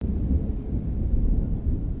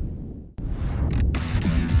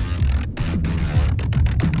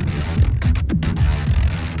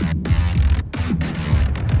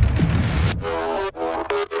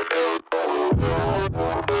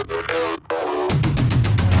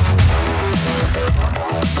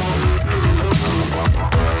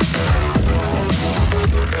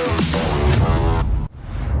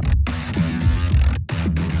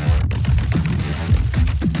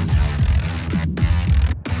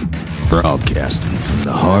Broadcasting from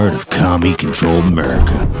the heart of commie-controlled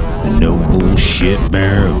America, the no bullshit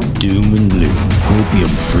bearer of doom and gloom,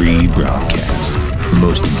 opium-free broadcast, the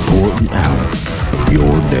most important hour of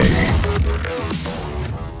your day.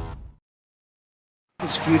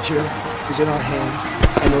 His future is in our hands,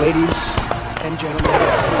 and ladies and gentlemen,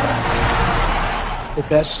 the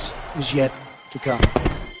best is yet to come.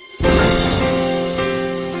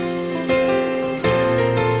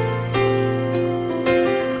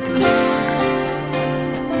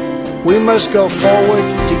 We must go forward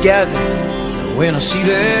together. When I see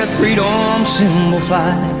that freedom symbol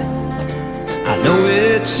fly, I know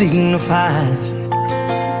it signifies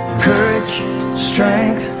courage,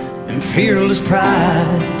 strength, and fearless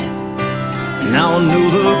pride. Now I know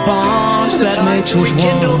the bonds that makes us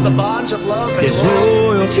one. The bonds of love and There's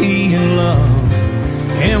loyalty and love,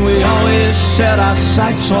 and we always set our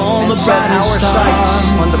sights on the brightest star,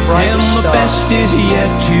 and the best is yet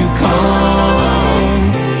to come.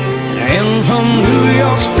 And from New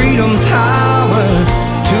York's Freedom Tower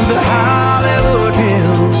to the Hollywood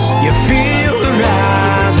Hills, you feel the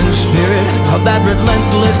rising spirit of that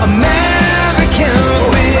relentless American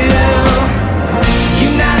will.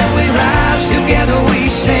 United we rise, together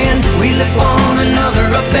we stand. We lift one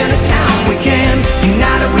another up in a town we can.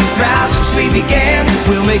 United we thrive since we began.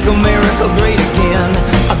 We'll make America great again,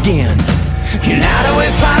 again. United we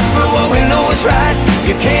fight for what we know is right.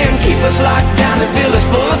 You can't keep us locked down and fill us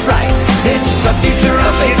full of fright. It's a future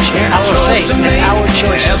of faith and our choice to make.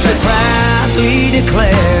 As we proudly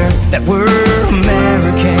declare that we're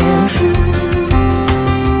American.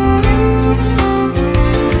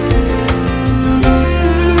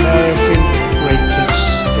 American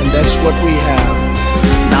greatness, and that's what we have.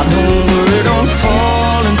 Now don't worry, don't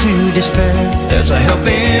fall into despair. There's a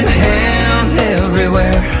helping hand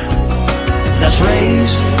everywhere. Let's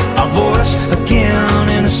raise our voice again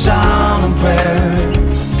in a solemn prayer,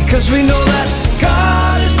 because we know that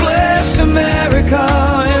God has blessed America,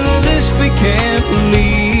 and this we can't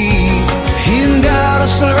believe. He endowed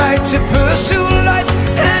us the right to pursue life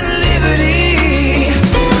and liberty.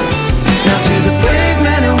 Now to the brave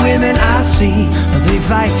men and women I see, they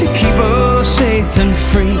fight to keep us safe and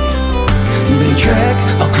free. They trek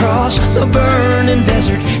across the burning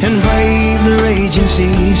desert and brave the raging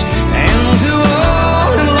seas. And to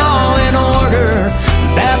all in law and order,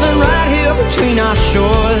 battling right here between our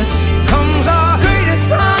shores, comes our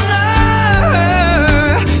greatest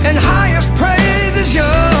honor and highest praise is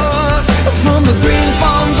yours. From the green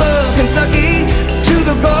farms of Kentucky to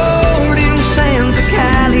the golden sands of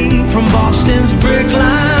Cali, from Boston's brick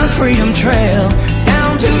line freedom trail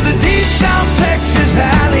down to the deep South Texas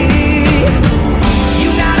Valley.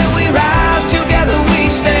 United we rise, together we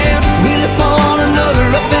stand. We lift one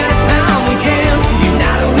another up in a town we can.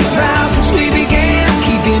 United we thrive since we began,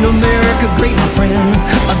 keeping America great, my friend,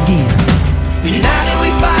 again. United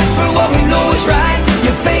we fight for what we know is right.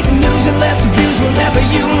 Your fake news and left views will never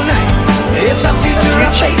unite. It's our future,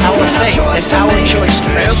 our fate, our choice to make.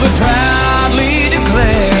 As we proudly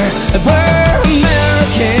declare that we're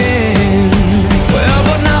American. Well,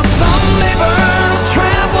 but now some may burn or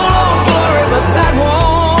trample on glory, but that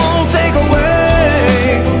won't take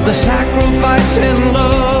away the sacrifice and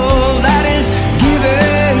love that is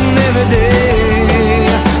given every day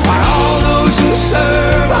by all those who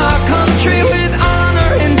serve our country with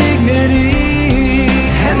honor and dignity,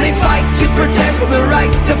 and they fight to protect the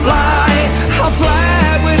right to fly our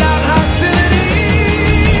flag without hostility.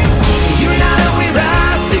 United we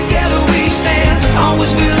rise, together we stand,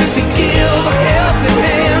 always willing to give a helping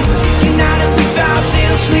hand. United we thrive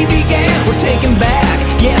since we began. We're taking back,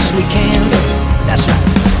 yes we can. That's right.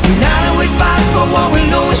 United we fight for what we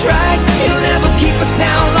know is right. You'll never keep us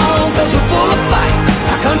down long, cause we're full of fight.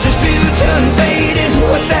 Our country's future and fate is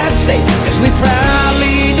what's at stake, as we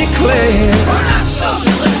proudly declare we're not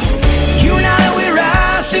socialists. United we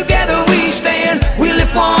rise, together we stand. We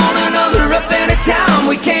lift one another up any time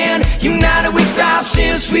we can. United we thrive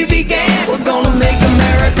since we began. We're gonna make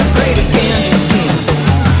America great again, again.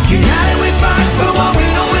 United we fight for what we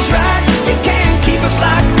know is right. You can't keep us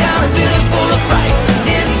locked down and fill us full of fright.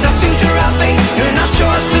 It's our future, our fate, and our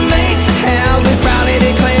choice to make. As we proudly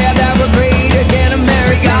declare that we're great again,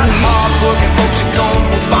 America. Got hard-working folks that come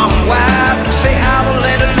from far and wide to say how the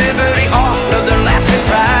land of liberty offer their lasting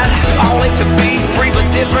pride. All ain't to be free but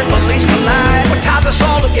different, beliefs collide. What ties us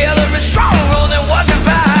all together is stronger than what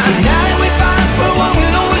divides. United we fight for what we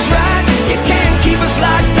know is right. You can't keep us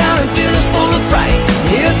locked down and fill us full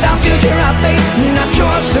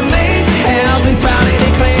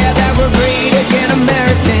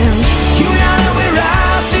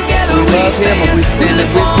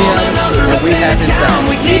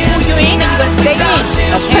You ain't gonna say me.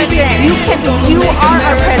 President, you are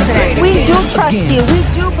our president. We do trust you. We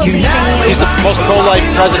do believe in you. He's the most pro-life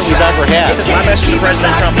president we've ever had. My message to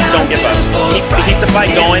President Trump is don't give up. Keep the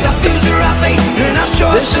fight going.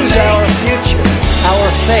 This is our future, our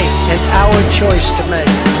fate, and our choice to make.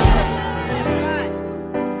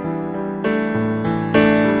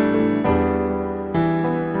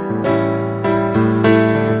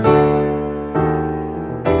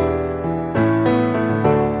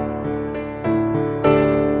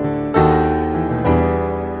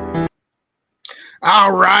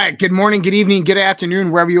 All right. Good morning, good evening, good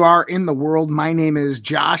afternoon, wherever you are in the world. My name is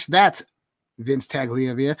Josh. That's Vince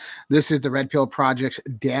Tagliavia. This is the Red Pill Project's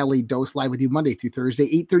Daily Dose, live with you Monday through Thursday,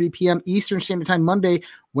 8:30 p.m. Eastern Standard Time, Monday,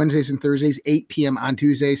 Wednesdays, and Thursdays, 8 p.m. on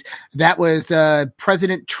Tuesdays. That was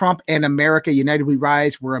President Trump and America United We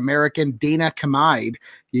Rise. We're American. Dana Kamide.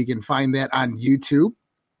 You can find that on YouTube.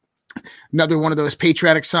 Another one of those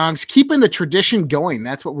patriotic songs, keeping the tradition going.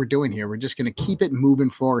 That's what we're doing here. We're just going to keep it moving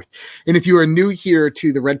forth. And if you are new here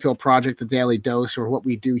to the Red Pill Project, the Daily Dose, or what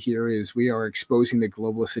we do here is we are exposing the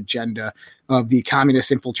globalist agenda of the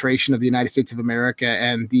communist infiltration of the United States of America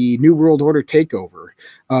and the New World Order takeover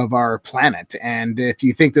of our planet. And if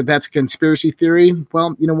you think that that's a conspiracy theory,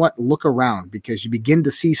 well, you know what? Look around, because you begin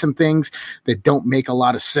to see some things that don't make a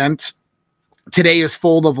lot of sense. Today is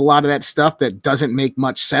full of a lot of that stuff that doesn't make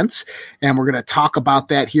much sense, and we're going to talk about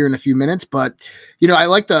that here in a few minutes. But, you know, I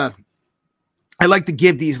like to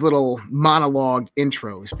give these little monologue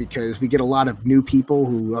intros because we get a lot of new people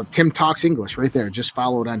who Tim Talks English right there. Just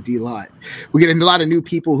follow it on D Live. We get a lot of new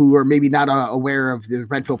people who are maybe not aware of the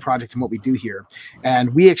Red Pill Project and what we do here.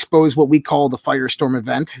 And we expose what we call the Firestorm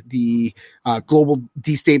event, the global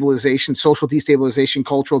destabilization, social destabilization,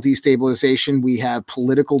 cultural destabilization. We have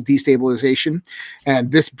political destabilization.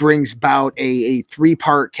 And this brings about a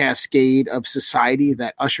three-part cascade of society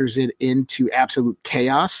that ushers it into absolute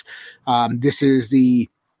chaos. This is the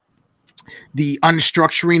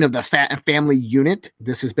unstructuring of the family unit.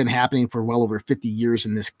 This has been happening for well over 50 years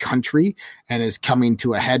in this country and is coming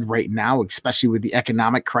to a head right now, especially with the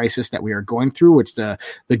economic crisis that we are going through, which the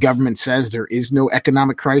government says there is no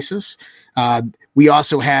economic crisis. We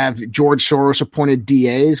also have George Soros appointed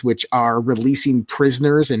DAs, which are releasing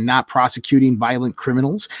prisoners and not prosecuting violent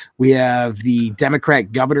criminals. We have the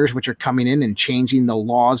Democrat governors, which are coming in and changing the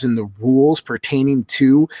laws and the rules pertaining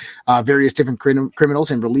to various different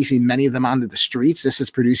criminals and releasing many of them onto the streets. This is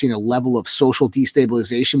producing a level of social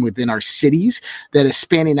destabilization within our cities that is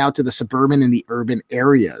spanning out to the suburban and the urban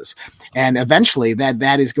areas. And eventually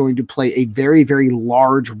that is going to play a very, very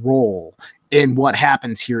large role in what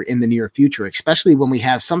happens here in the near future, especially when we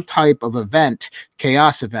have some type of event,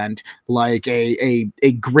 chaos event, like a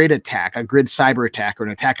grid attack, a grid cyber attack, or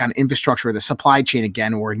an attack on infrastructure or the supply chain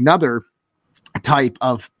again, or another type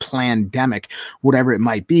of pandemic, whatever it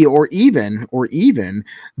might be, or even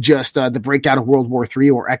just the breakout of World War III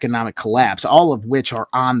or economic collapse, all of which are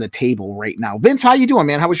on the table right now. Vince, how you doing,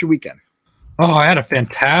 man? How was your weekend? Oh, I had a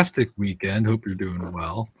fantastic weekend. Hope you're doing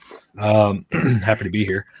well. Happy to be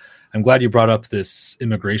here. I'm glad you brought up this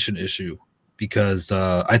immigration issue because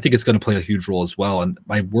I think it's going to play a huge role as well. And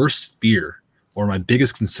my worst fear or my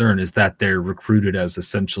biggest concern is that they're recruited as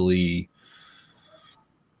essentially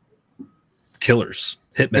killers,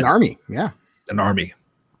 hitmen. An army, yeah. An army.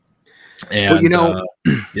 And, well, you know,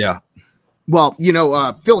 yeah. Well, you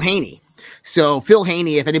know, Phil Haney. So Phil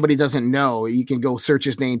Haney, if anybody doesn't know, you can go search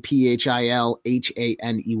his name, Philhaney.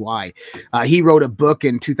 He wrote a book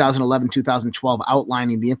in 2011, 2012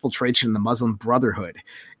 outlining the infiltration of the Muslim Brotherhood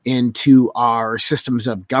into our systems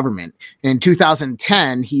of government. In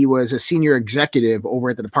 2010, he was a senior executive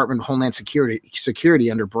over at the Department of Homeland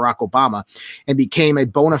Security under Barack Obama and became a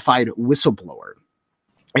bona fide whistleblower,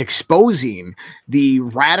 exposing the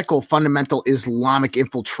radical fundamental Islamic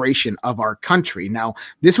infiltration of our country. Now,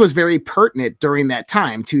 this was very pertinent during that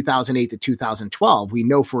time, 2008 to 2012. We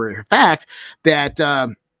know for a fact that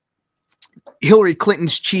Hillary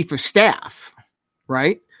Clinton's chief of staff,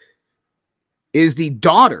 right, is the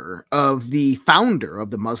daughter of the founder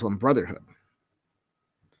of the Muslim Brotherhood.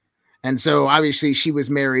 And so obviously she was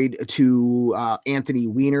married to Anthony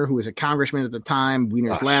Weiner, who was a congressman at the time.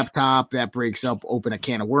 Weiner's laptop, that breaks open a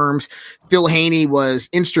can of worms. Phil Haney was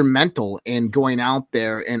instrumental in going out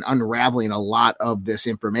there and unraveling a lot of this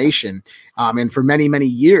information. And for many, many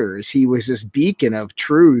years, he was this beacon of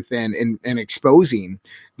truth and exposing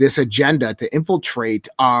this agenda to infiltrate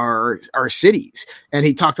our cities. And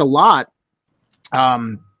he talked a lot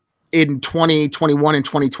in 2021 and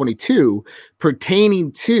 2022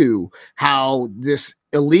 pertaining to how this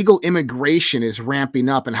illegal immigration is ramping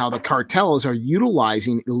up and how the cartels are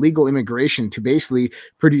utilizing illegal immigration to basically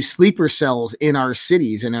produce sleeper cells in our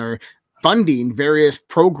cities and are funding various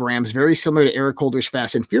programs very similar to Eric Holder's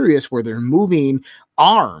Fast and Furious, where they're moving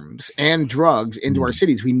arms and drugs into our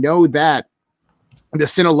cities. We know that the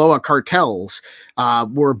Sinaloa cartels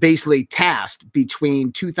were basically tasked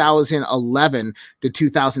between 2011 to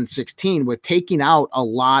 2016 with taking out a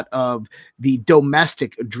lot of the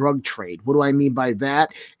domestic drug trade. What do I mean by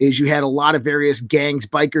that? Is you had a lot of various gangs,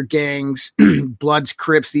 biker gangs, Bloods,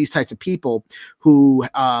 Crips, these types of people who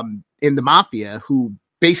in the mafia who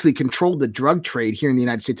basically controlled the drug trade here in the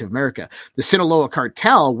United States of America. The Sinaloa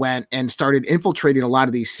cartel went and started infiltrating a lot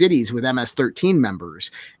of these cities with MS-13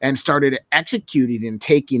 members and started executing and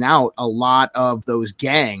taking out a lot of those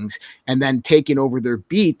gangs and then taking over their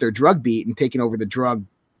drug beat, and taking over the drug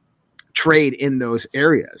trade in those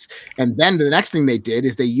areas. And then the next thing they did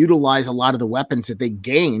is they utilized a lot of the weapons that they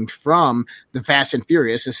gained from the Fast and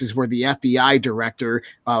Furious. This is where the FBI director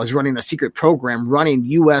was running a secret program, running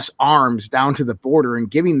U.S. arms down to the border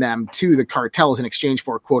and giving them to the cartels in exchange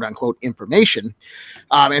for quote unquote information.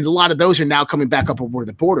 And a lot of those are now coming back up over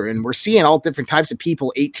the border. And we're seeing all different types of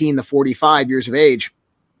people, 18 to 45 years of age,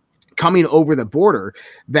 coming over the border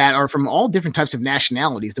that are from all different types of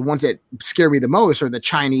nationalities. The ones that scare me the most are the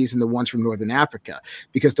Chinese and the ones from Northern Africa,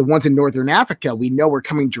 because the ones in Northern Africa, we know are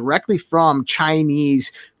coming directly from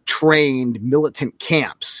Chinese trained militant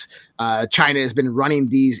camps. China has been running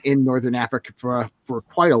these in Northern Africa for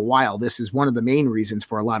quite a while. This is one of the main reasons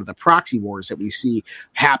for a lot of the proxy wars that we see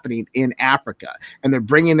happening in Africa. And they're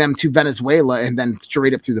bringing them to Venezuela and then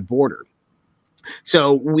straight up through the border.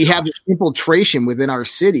 So we have this infiltration within our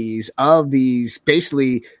cities of these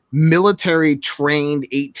basically military trained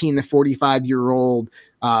 18 to 45-year-old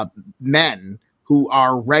men who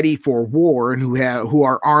are ready for war and who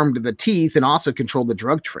are armed to the teeth and also control the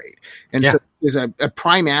drug trade. And so there's a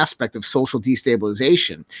prime aspect of social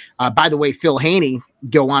destabilization. By the way, Phil Haney,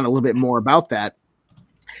 go on a little bit more about that.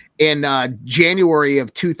 In January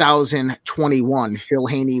of 2021, Phil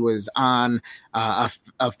Haney was on a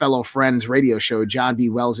fellow friend's radio show, John B.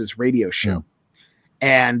 Wells' radio show.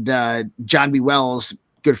 And John B. Wells,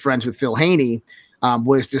 good friends with Phil Haney,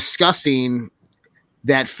 was discussing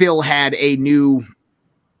that Phil had a new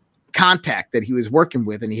contact that he was working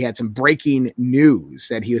with, and he had some breaking news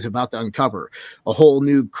that he was about to uncover, a whole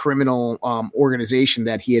new criminal organization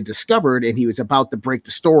that he had discovered, and he was about to break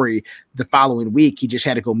the story the following week. He just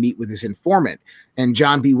had to go meet with his informant, and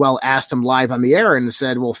John B. Well asked him live on the air and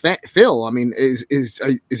said, well, Phil, I mean, is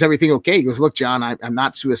everything okay? He goes, look, John, I'm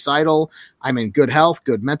not suicidal. I'm in good health,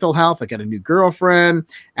 good mental health. I got a new girlfriend.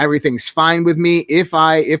 Everything's fine with me. If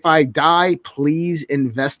I die, please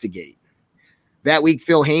investigate. That week,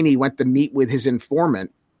 Phil Haney went to meet with his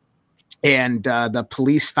informant, and the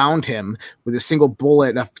police found him with a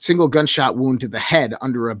single gunshot wound to the head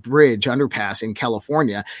under a bridge underpass in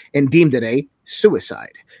California, and deemed it a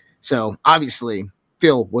suicide. So obviously,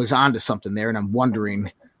 Phil was onto something there, and I'm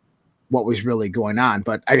wondering what was really going on.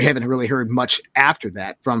 But I haven't really heard much after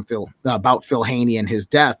that from Phil about Phil Haney and his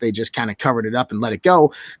death. They just kind of covered it up and let it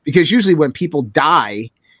go, because usually when people die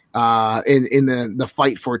in the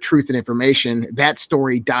fight for truth and information, that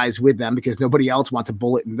story dies with them because nobody else wants a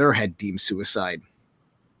bullet in their head deemed suicide.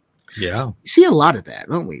 Yeah. We see a lot of that,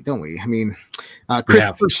 don't we? I mean,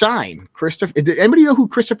 Christopher Sign. Did anybody know who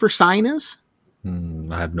Christopher Sign is?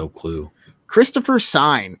 I have no clue. Christopher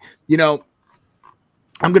Sign. You know,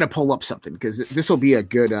 I'm going to pull up something because this will be a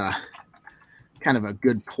good, kind of a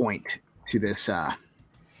good point to this.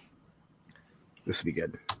 This will be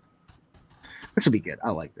good. This will be good.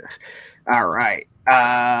 I like this. All right.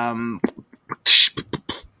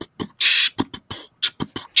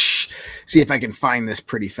 See if I can find this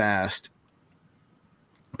pretty fast.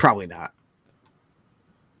 Probably not.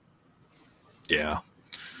 Yeah.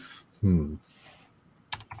 You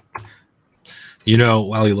know,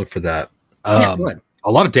 while you look for that, a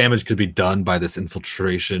lot of damage could be done by this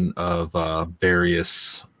infiltration of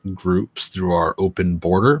various groups through our open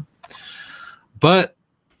border. But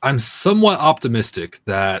I'm somewhat optimistic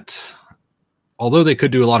that although they could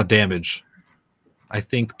do a lot of damage, I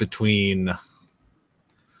think between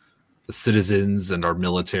the citizens and our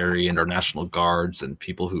military and our National Guards and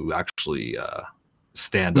people who actually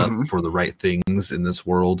stand up for the right things in this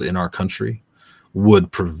world, in our country,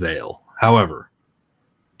 would prevail. However,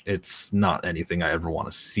 it's not anything I ever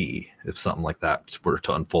want to see if something like that were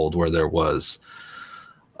to unfold, where there was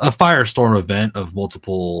a firestorm event of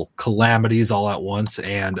multiple calamities all at once,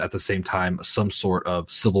 and at the same time, some sort of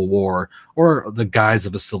civil war, or the guise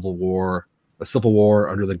of a civil war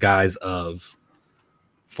under the guise of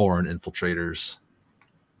foreign infiltrators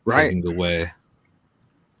paving the way.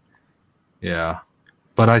 Yeah.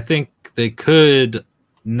 But I think they could.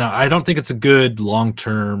 No, I don't think it's a good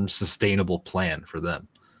long-term sustainable plan for them.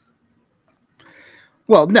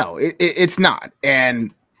 Well, no, it's not.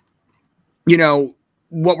 And, you know,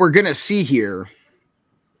 what we're going to see here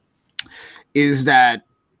is that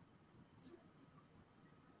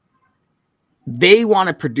they want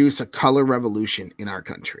to produce a color revolution in our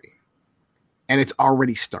country. And it's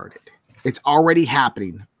already started. It's already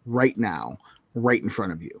happening right now, right in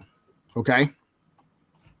front of you. Okay?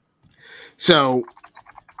 So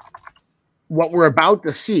what we're about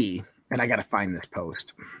to see, and I got to find this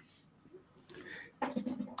post.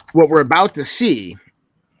 What we're about to see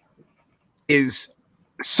is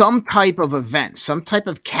some type of event, some type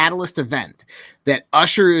of catalyst event that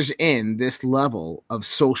ushers in this level of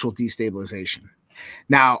social destabilization.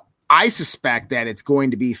 Now, I suspect that it's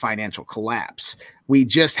going to be financial collapse. We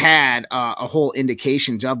just had a whole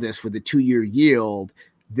indications of this with the 2-year yield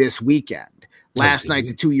this weekend. Last night,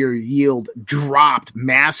 the 2-year yield dropped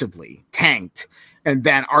massively, tanked, and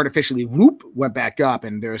then artificially went back up.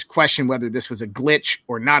 And there's question whether this was a glitch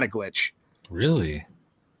or not a glitch. Really?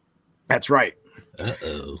 That's right.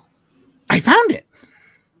 Uh-oh. I found it.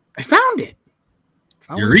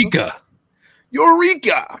 Eureka.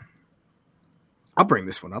 I'll bring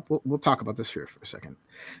this one up. We'll talk about this here for a second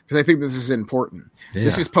because I think this is important. Yeah.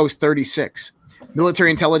 This is post 36. Military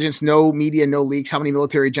intelligence, no media, no leaks. How many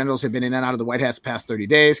military generals have been in and out of the White House the past 30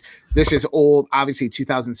 days? This is old, obviously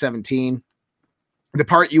 2017. The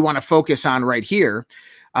part you want to focus on right here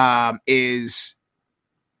is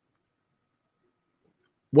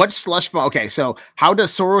what slush fund. Okay, so how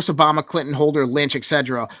does Soros, Obama, Clinton, Holder, Lynch,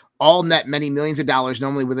 etc. all net many millions of dollars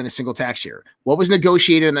normally within a single tax year? What was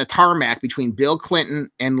negotiated in the tarmac between Bill Clinton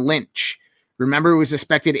and Lynch? Remember, it was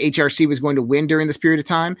expected HRC was going to win during this period of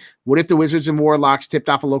time. What if the Wizards and Warlocks tipped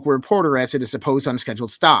off a local reporter as to a supposed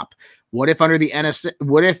unscheduled stop? What if the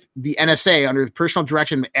NSA, under the personal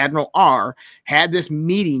direction of Admiral R, had this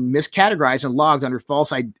meeting miscategorized and logged under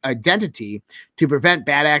false identity to prevent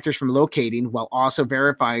bad actors from locating, while also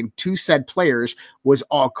verifying to said players was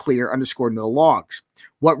all clear, _no logs?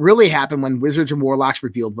 What really happened when Wizards and Warlocks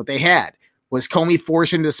revealed what they had? Was Comey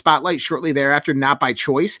forced into the spotlight shortly thereafter, not by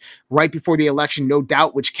choice, right before the election, no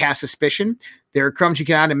doubt, which cast suspicion? There are crumbs you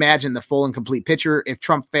cannot imagine the full and complete picture. If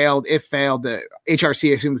Trump failed, the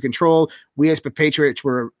HRC assumed control. We as patriots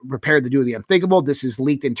were prepared to do the unthinkable. This is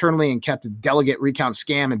leaked internally and kept the delegate recount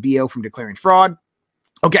scam and BO from declaring fraud.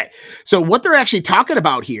 Okay, so what they're actually talking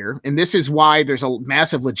about here, and this is why there's a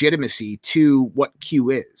massive legitimacy to what Q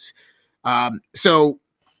is. So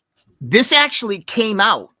this actually came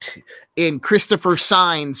out in Christopher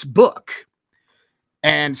Sine's book.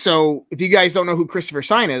 And so if you guys don't know who Christopher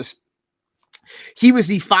Sine is, he was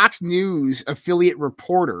the Fox News affiliate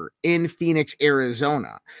reporter in Phoenix,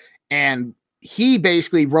 Arizona. And he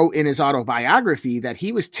basically wrote in his autobiography that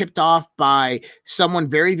he was tipped off by someone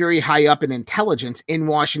very, very high up in intelligence in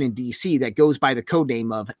Washington, D.C. that goes by the code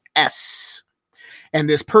name of S. And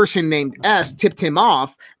this person named S tipped him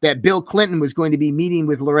off that Bill Clinton was going to be meeting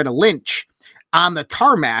with Loretta Lynch on the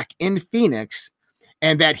tarmac in Phoenix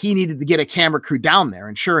and that he needed to get a camera crew down there.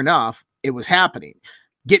 And sure enough, it was happening.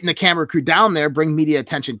 Getting the camera crew down there, bring media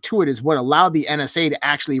attention to it, is what allowed the NSA to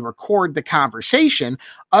actually record the conversation,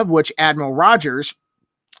 of which Admiral Rogers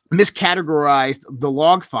miscategorized the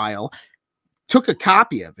log file, took a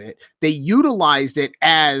copy of it. They utilized it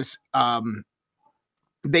as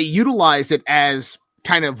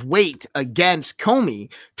kind of weight against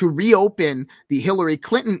Comey to reopen the Hillary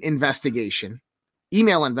Clinton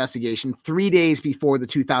email investigation 3 days before the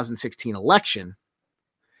 2016 election.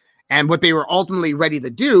 And what they were ultimately ready to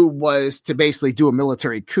do was to basically do a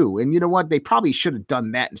military coup. And you know what? They probably should have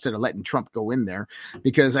done that instead of letting Trump go in there,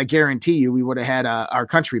 because I guarantee you we would have had our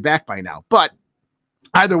country back by now. But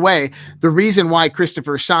either way, the reason why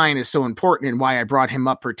Christopher Sine is so important and why I brought him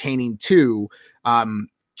up pertaining to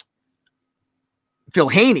Phil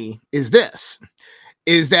Haney is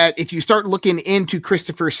that if you start looking into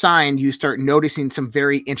Christopher Sine, you start noticing some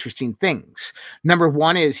very interesting things. Number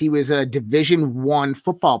one is he was a Division I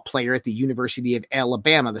football player at the University of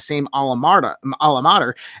Alabama, the same alma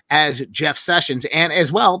mater as Jeff Sessions, and as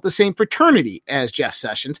well the same fraternity as Jeff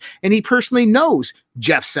Sessions. And he personally knows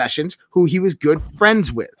Jeff Sessions, who he was good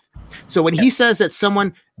friends with. So when he says that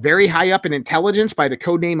someone very high up in intelligence by the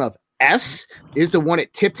codename of S is the one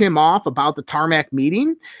that tipped him off about the tarmac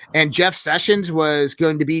meeting, and Jeff Sessions was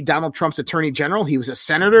going to be Donald Trump's attorney general. He was a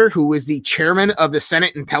senator who was the chairman of the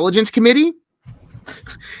Senate Intelligence Committee,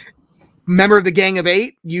 member of the Gang of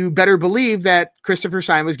Eight. You better believe that Christopher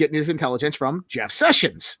Sine was getting his intelligence from Jeff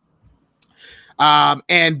Sessions.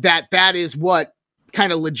 And that is what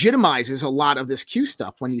kind of legitimizes a lot of this Q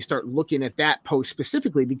stuff when you start looking at that post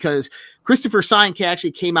specifically, because Christopher Seinke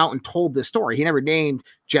actually came out and told this story. He never named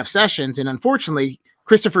Jeff Sessions, and unfortunately,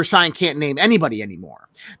 Christopher Seinke can't name anybody anymore,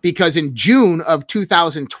 because in June of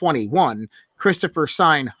 2021, Christopher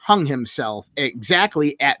Seinke hung himself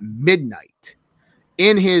exactly at midnight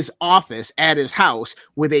in his office at his house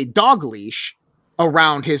with a dog leash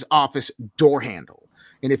around his office door handle.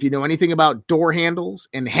 And if you know anything about door handles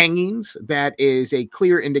and hangings, that is a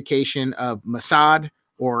clear indication of Mossad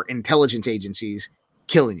or intelligence agencies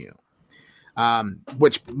killing you,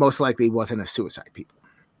 which most likely wasn't a suicide people.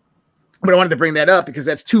 But I wanted to bring that up because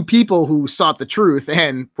that's two people who sought the truth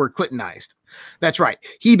and were Clintonized. That's right.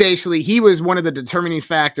 He was one of the determining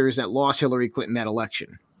factors that lost Hillary Clinton that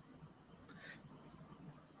election.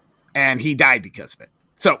 And he died because of it.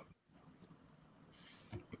 So,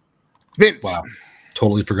 Vince. Wow.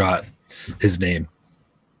 Totally forgot his name.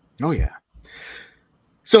 Oh, yeah.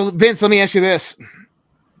 So, Vince, let me ask you this.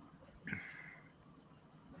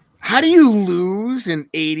 How do you lose an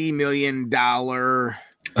 $80 million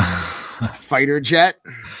fighter jet?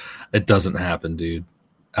 It doesn't happen, dude.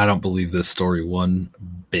 I don't believe this story one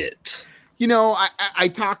bit. You know, I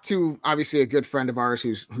talked to, obviously, a good friend of ours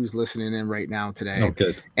who's listening in right now today. Oh,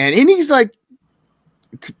 good. And he's like,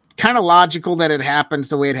 it's kind of logical that it happens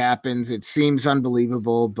the way it happens. It seems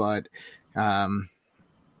unbelievable, but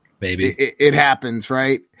maybe it happens,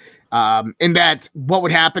 right? And that what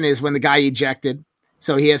would happen is when the guy ejected,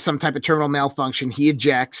 so he has some type of terminal malfunction, he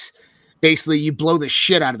ejects. Basically, you blow the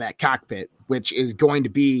shit out of that cockpit, which is going to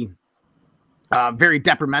be very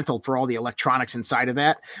detrimental for all the electronics inside of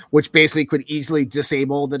that, which basically could easily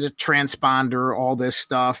disable the transponder, all this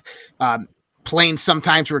stuff. Planes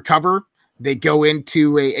sometimes recover. They go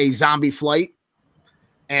into a zombie flight,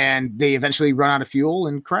 and they eventually run out of fuel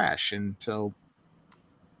and crash. And so,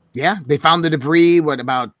 yeah, they found the debris,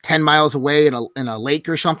 about 10 miles away in a lake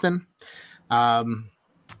or something.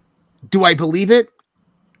 Do I believe it?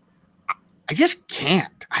 I just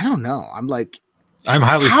can't. I don't know. I'm highly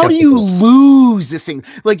skeptical. How do you lose this thing?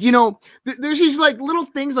 Like, you know, there's these like little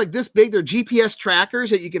things like this big. They're GPS trackers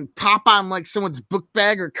that you can pop on like someone's book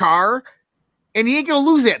bag or car, and you ain't gonna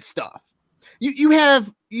lose that stuff. You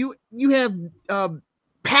have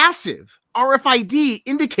passive RFID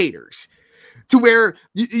indicators to where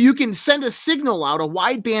you can send a signal out, a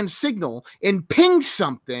wideband signal, and ping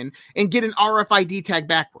something and get an RFID tag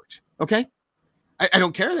backwards. Okay, I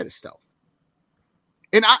don't care that it's stealth.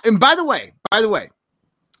 And by the way,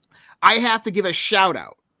 I have to give a shout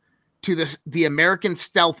out to the American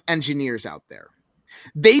stealth engineers out there.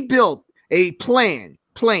 They built a plane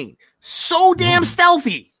so damn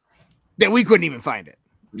stealthy that we couldn't even find it.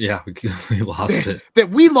 Yeah, we lost it. That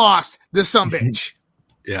we lost the sumbitch.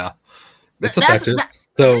 Yeah, that's effective.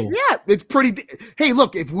 Yeah, it's pretty. Hey,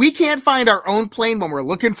 look, if we can't find our own plane when we're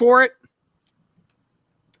looking for it,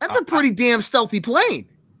 that's a pretty damn stealthy plane.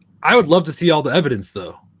 I would love to see all the evidence,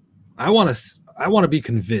 though. I want to be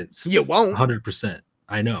convinced. You won't. 100%.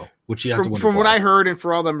 I know. Which you have to from what I heard, and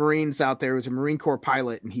for all the Marines out there, it was a Marine Corps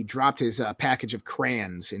pilot, and he dropped his package of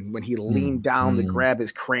crayons. And when he leaned down to grab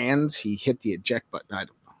his crayons, he hit the eject button. I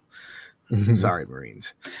don't know. Sorry,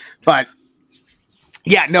 Marines. But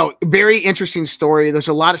yeah, no, very interesting story. There's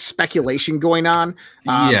a lot of speculation going on.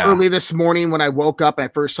 Early this morning when I woke up and I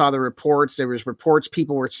first saw the reports, there was reports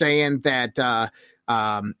people were saying that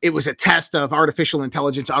it was a test of artificial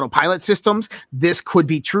intelligence autopilot systems. This could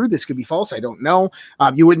be true. This could be false. I don't know.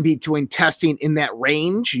 You wouldn't be doing testing in that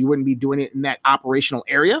range. You wouldn't be doing it in that operational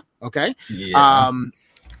area. Okay. Yeah.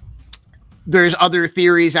 There's other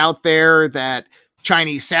theories out there that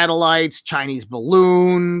Chinese satellites, Chinese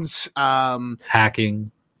balloons,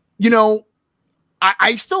 hacking. You know,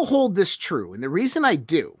 I still hold this true. And the reason I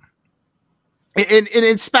do, and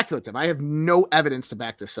it's speculative. I have no evidence to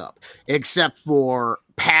back this up except for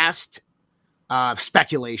past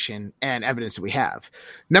speculation and evidence that we have.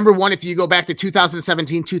 Number one, if you go back to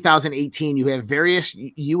 2017, 2018, you have various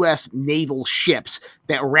U.S. naval ships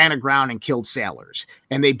that ran aground and killed sailors.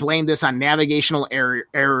 And they blamed this on navigational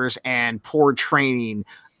errors and poor training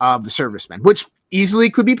of the servicemen, which easily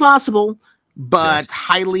could be possible, but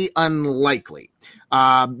highly unlikely.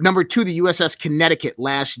 Number two, the USS Connecticut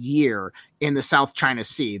last year in the South China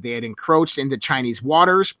Sea. They had encroached into Chinese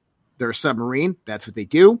waters. They're a submarine. That's what they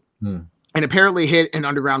do. And apparently hit an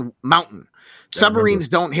underground mountain. Submarines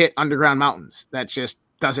don't hit underground mountains. That just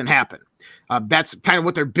doesn't happen. That's kind of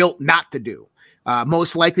what they're built not to do.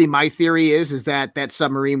 Most likely, my theory is that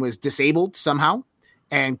submarine was disabled somehow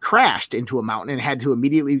and crashed into a mountain and had to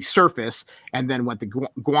immediately surface and then went to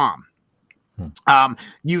Guam.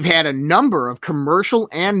 You've had a number of commercial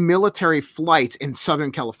and military flights in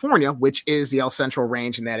Southern California, which is the El Centro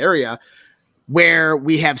Range in that area, where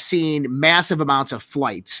we have seen massive amounts of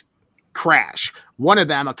flights crash. One of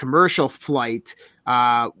them, a commercial flight,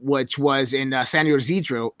 which was in San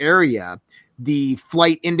Ysidro area. The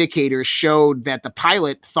flight indicators showed that the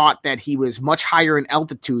pilot thought that he was much higher in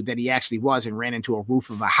altitude than he actually was and ran into a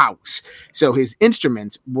roof of a house. So his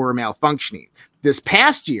instruments were malfunctioning. This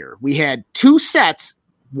past year, we had 2 sets,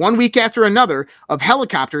 1 week after another, of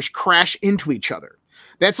helicopters crash into each other.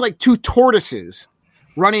 That's like 2 tortoises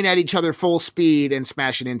running at each other full speed and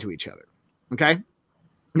smashing into each other. Okay?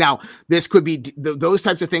 Now, this could be, those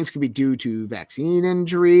types of things could be due to vaccine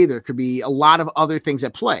injury. There could be a lot of other things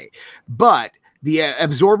at play. But the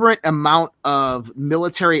absorbent amount of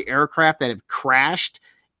military aircraft that have crashed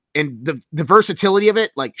and the versatility of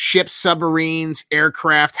it, like ships, submarines,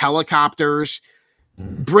 aircraft, helicopters,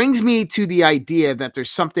 brings me to the idea that there's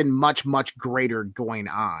something much, much greater going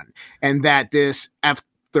on. And that this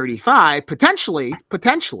F-35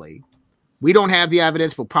 potentially, we don't have the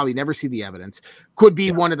evidence. We'll probably never see the evidence. Could be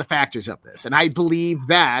one of the factors of this. And I believe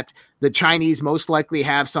that the Chinese most likely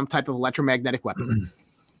have some type of electromagnetic weapon.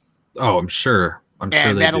 Oh, I'm sure. And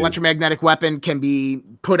that electromagnetic weapon can be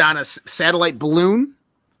put on a satellite balloon,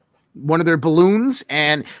 one of their balloons,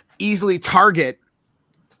 and easily target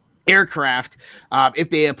aircraft if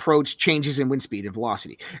they approach changes in wind speed and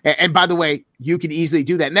velocity. And by the way, you can easily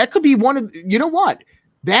do that. And that could be one of, you know what?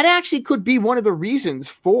 That actually could be one of the reasons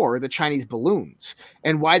for the Chinese balloons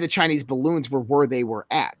and why the Chinese balloons were where they were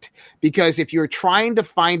at. Because if you're trying to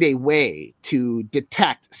find a way to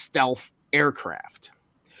detect stealth aircraft,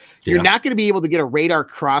 you're not going to be able to get a radar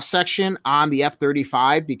cross-section on the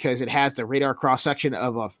F-35 because it has the radar cross-section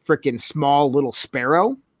of a freaking small little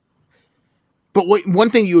sparrow. But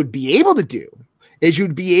one thing you would be able to do is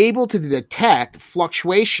you'd be able to detect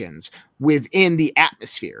fluctuations within the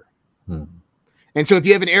atmosphere. And so if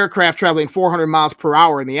you have an aircraft traveling 400 miles per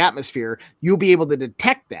hour in the atmosphere, you'll be able to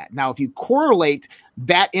detect that. Now, if you correlate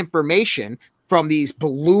that information from these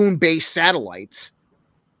balloon-based satellites,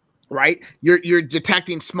 right, you're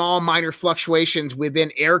detecting small minor fluctuations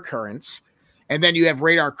within air currents, and then you have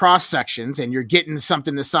radar cross-sections, and you're getting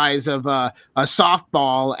something the size of a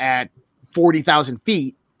softball at 40,000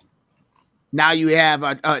 feet. Now you have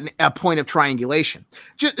a point of triangulation.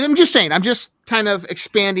 I'm just saying, I'm just kind of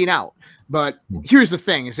expanding out. But here's the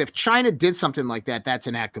thing, is if China did something like that, that's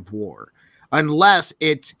an act of war, unless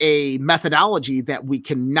it's a methodology that we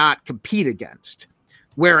cannot compete against.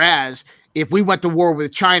 Whereas if we went to war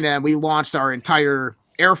with China and we launched our entire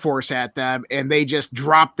Air Force at them and they just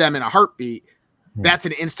dropped them in a heartbeat, that's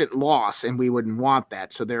an instant loss, and we wouldn't want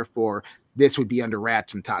that. So therefore, this would be under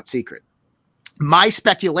wraps and top secret. My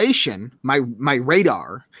speculation, my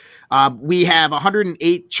radar, we have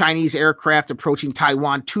 108 Chinese aircraft approaching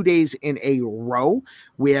Taiwan 2 days in a row.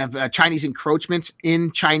 We have Chinese encroachments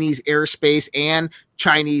in Chinese airspace and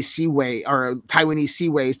Chinese seaway or Taiwanese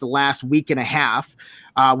seaways the last week and a half.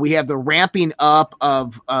 We have the ramping up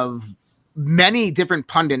of many different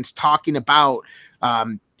pundits talking about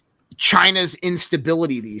China's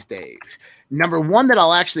instability these days. Number one that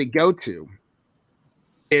I'll actually go to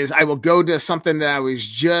is I will go to something that I was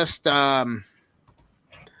just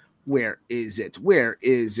where is it?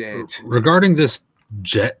 Regarding this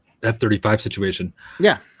jet F-35 situation.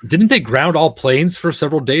 Yeah. Didn't they ground all planes for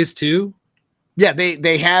several days too? Yeah,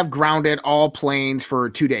 they have grounded all planes for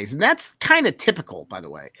 2 days. And that's kind of typical, by the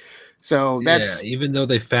way. So that's even though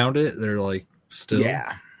they found it, they're like still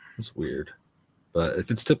that's weird. But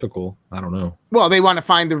if it's typical, I don't know. Well, they want to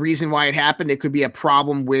find the reason why it happened. It could be a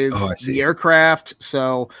problem with the aircraft.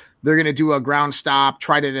 So they're going to do a ground stop,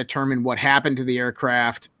 try to determine what happened to the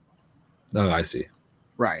aircraft. Oh, I see.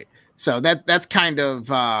 Right. So that's kind of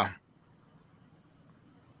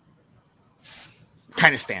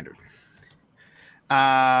standard.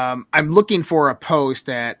 I'm looking for a post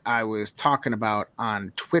that I was talking about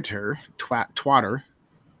on Twitter, Twatter.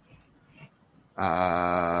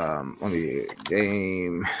 Let me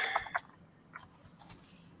game.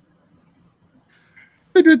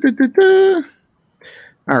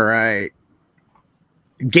 All right.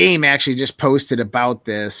 Game actually just posted about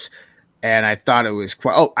this, and I thought it was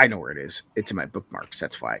quite. Oh, I know where it is. It's in my bookmarks.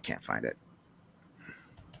 That's why I can't find it.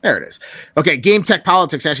 There it is. Okay, Game Tech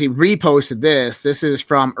Politics actually reposted this. This is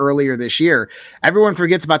from earlier this year. Everyone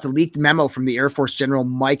forgets about the leaked memo from the Air Force General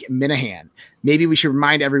Mike Minahan. Maybe we should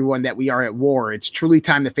remind everyone that we are at war. It's truly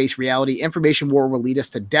time to face reality. Information war will lead us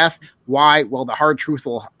to death. Why? Well, the hard truth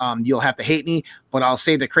will, you'll have to hate me, but I'll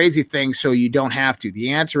say the crazy thing so you don't have to.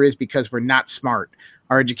 The answer is because we're not smart.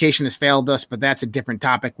 Our education has failed us, but that's a different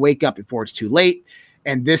topic. Wake up before it's too late.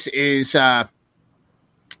 And this is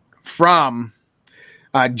from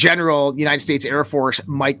General United States Air Force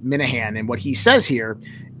Mike Minahan. And what he says here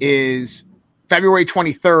is February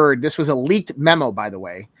 23rd. This was a leaked memo, by the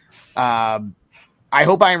way. I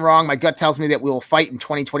hope I am wrong. My gut tells me that we will fight in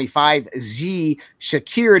 2025. Xi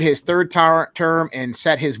secured his third term and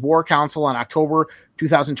set his war council on October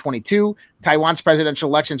 2022. Taiwan's presidential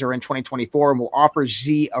elections are in 2024 and will offer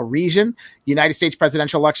Xi a reason. United States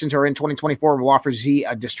presidential elections are in 2024 and will offer Xi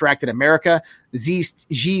a distracted America.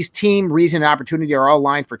 Xi's team, reason, and opportunity are all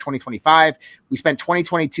aligned for 2025. We spent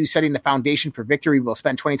 2022 setting the foundation for victory. We'll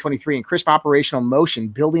spend 2023 in crisp operational motion,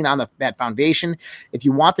 building on that foundation. If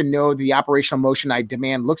you want to know the operational motion I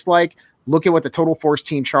demand looks like, look at what the Total Force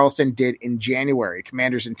Team Charleston did in January.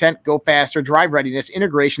 Commander's intent, go faster, drive readiness,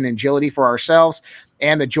 integration, and agility for ourselves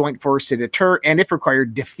and the joint force to deter, and if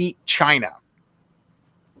required, defeat China.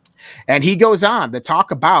 And he goes on to talk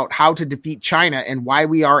about how to defeat China and why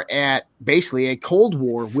we are at basically a Cold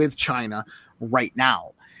War with China right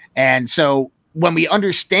now. And so when we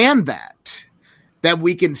understand that, then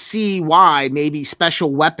we can see why maybe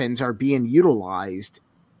special weapons are being utilized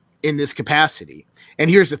in this capacity. And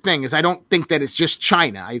here's the thing is I don't think that it's just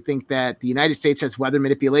China. I think that the United States has weather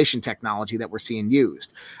manipulation technology that we're seeing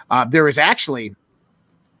used. There is actually,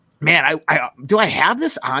 man, do I have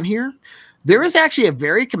this on here? There is actually a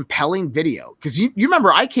very compelling video because you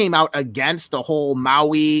remember I came out against the whole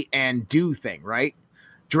Maui and Do thing, right?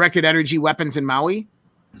 Directed energy weapons in Maui.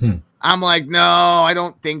 I'm like, no, I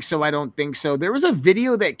don't think so. I don't think so. There was a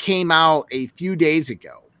video that came out a few days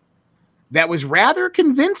ago that was rather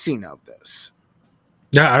convincing of this.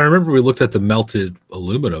 Yeah, I remember we looked at the melted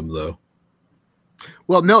aluminum, though.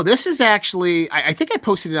 Well, no, this is actually, I think I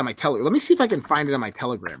posted it on my Telegram. Let me see if I can find it on my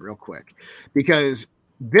Telegram real quick. Because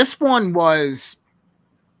this one was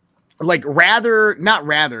like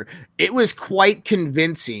it was quite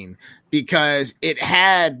convincing because it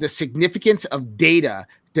had the significance of data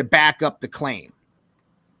to back up the claim.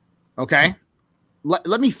 Okay?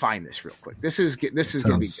 Let me find this real quick. This is going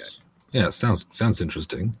to be good. Yeah, sounds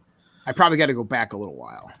interesting. I probably got to go back a little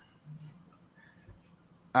while.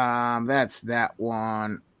 That's that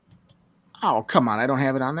one. Oh, come on. I don't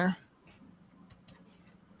have it on there.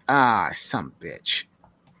 Some bitch.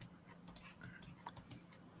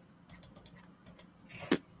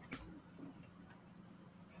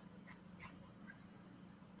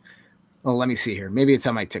 Oh, let me see here. Maybe it's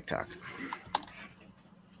on my TikTok.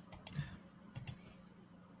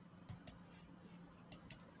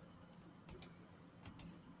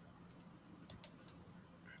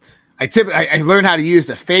 I learned how to use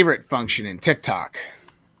the favorite function in TikTok.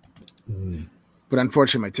 But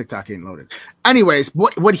unfortunately, my TikTok ain't loaded. Anyways,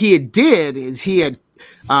 what he did is he had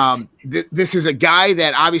this is a guy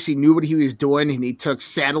that obviously knew what he was doing, and he took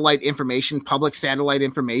satellite information, public satellite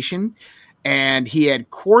information, and he had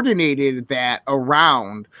coordinated that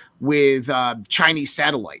around with Chinese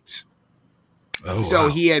satellites. Oh, so wow.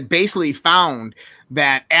 he had basically found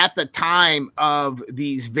that at the time of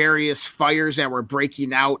these various fires that were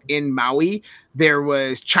breaking out in Maui, there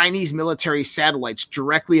was Chinese military satellites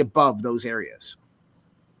directly above those areas.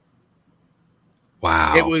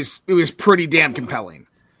 Wow. It was pretty damn compelling.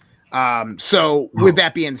 So with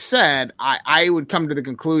that being said, I would come to the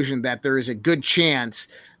conclusion that there is a good chance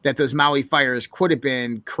that those Maui fires could have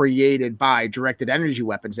been created by directed energy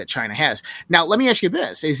weapons that China has. Now, let me ask you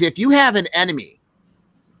this, is if you have an enemy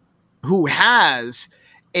who has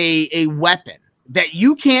a weapon that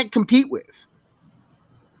you can't compete with,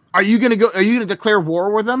 are you going to declare war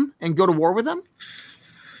with them and go to war with them?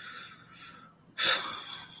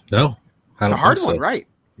 No. It's a hard one, right?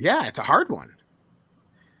 Yeah, it's a hard one.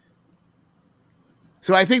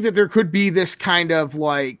 So I think that there could be this kind of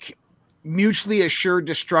like mutually assured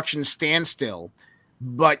destruction standstill,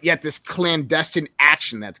 but yet this clandestine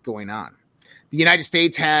action that's going on. The United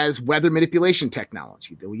States has weather manipulation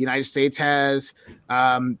technology. The United States has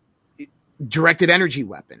directed energy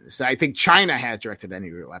weapons. I think China has directed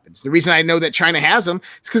energy weapons. The reason I know that China has them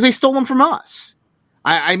is because they stole them from us.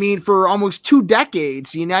 I mean, for almost 2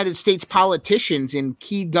 decades, the United States politicians and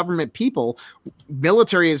key government people,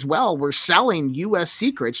 military as well, were selling U.S.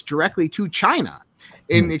 secrets directly to China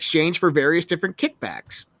in exchange for various different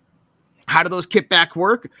kickbacks. How do those kickbacks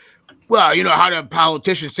work? Well, how do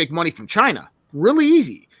politicians take money from China? Really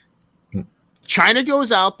easy. China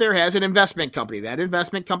goes out there, has an investment company. That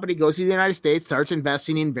investment company goes to the United States, starts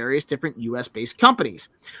investing in various different U.S.-based companies.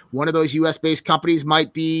 One of those U.S.-based companies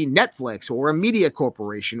might be Netflix or a media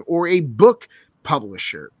corporation or a book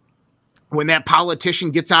publisher. When that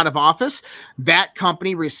politician gets out of office, that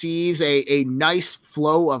company receives a nice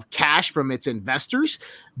flow of cash from its investors.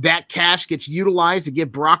 That cash gets utilized to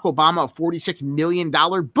give Barack Obama a $46 million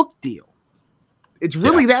book deal. It's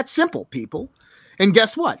really that simple, people. And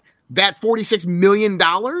guess what? That $46 million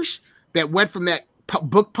that went from that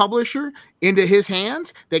book publisher into his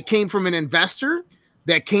hands, that came from an investor,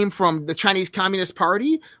 that came from the Chinese Communist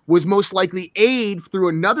Party, was most likely aid through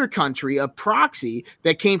another country, a proxy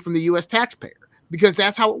that came from the U.S. taxpayer, because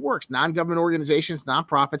that's how it works. Non-government organizations,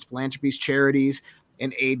 nonprofits, philanthropies, charities,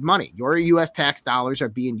 and aid money. Your U.S. tax dollars are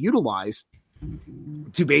being utilized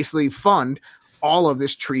to basically fund all of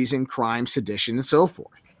this treason, crime, sedition, and so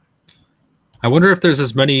forth. I wonder if there's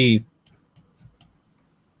as many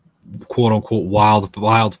quote unquote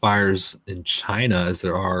wildfires in China as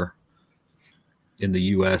there are in the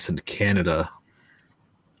US and Canada.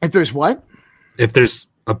 If there's what? If there's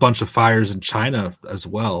a bunch of fires in China as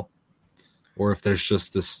well, or if there's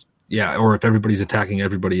just this, or if everybody's attacking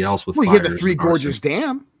everybody else with fires. You get the Three Gorges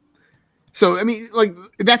Dam. So, I mean, like,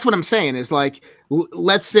 that's what I'm saying is, like,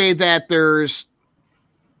 let's say that there's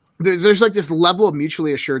like this level of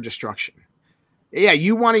mutually assured destruction. Yeah,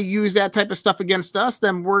 you want to use that type of stuff against us,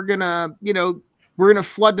 then we're going to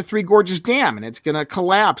flood the Three Gorges Dam, and it's going to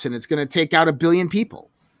collapse, and it's going to take out 1 billion people.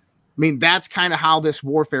 I mean, that's kind of how this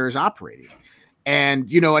warfare is operating. And,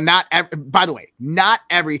 by the way, not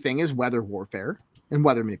everything is weather warfare and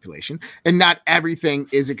weather manipulation, and not everything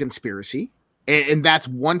is a conspiracy. And that's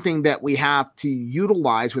one thing that we have to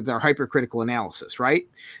utilize with our hypercritical analysis, right?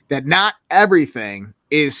 That not everything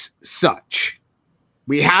is such.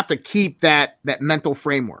 We have to keep that mental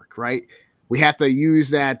framework, right? We have to use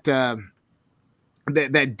that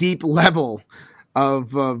deep level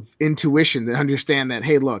of intuition to understand that,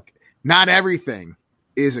 hey, look, not everything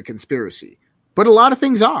is a conspiracy, but a lot of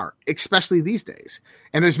things are, especially these days.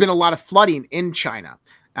 And there's been a lot of flooding in China,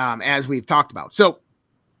 as we've talked about. So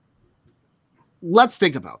let's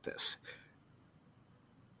think about this.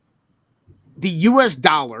 The US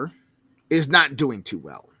dollar is not doing too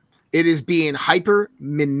well. It is being hyper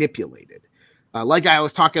manipulated. Like I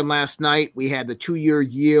was talking last night, we had the 2-year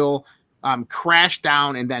yield crash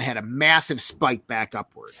down and then had a massive spike back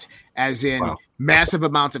upwards, as in massive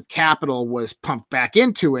amounts of capital was pumped back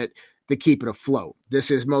into it to keep it afloat. This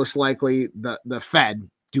is most likely the Fed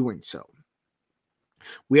doing so.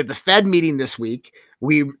 We have the Fed meeting this week.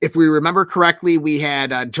 If we remember correctly, we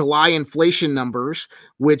had July inflation numbers,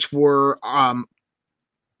 which were,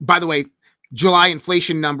 by the way, July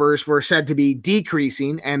inflation numbers were said to be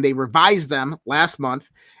decreasing, and they revised them last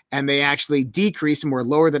month, and they actually decreased and were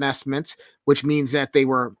lower than estimates, which means that they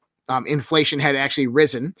were inflation had actually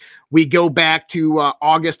risen. We go back to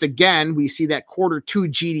August again. We see that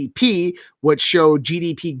Q2 GDP, which showed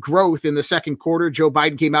GDP growth in the second quarter. Joe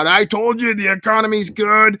Biden came out, I told you the economy's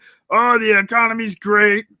good. Oh, the economy's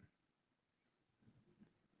great.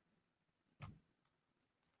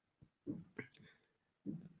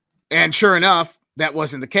 And sure enough, that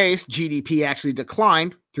wasn't the case. GDP actually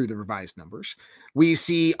declined through the revised numbers. We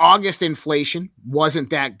see August inflation wasn't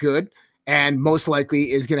that good and most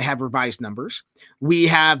likely is going to have revised numbers. We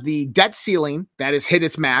have the debt ceiling that has hit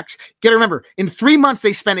its max. You got to remember, in 3 months,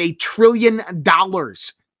 they spent $1 trillion.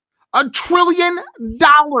 $1 trillion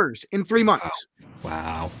in 3 months.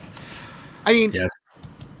 Wow. I mean, yes.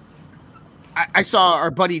 I saw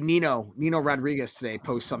our buddy Nino Rodriguez today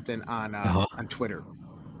post something on Twitter.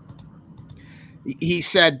 He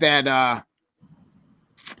said that I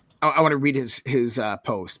want to read his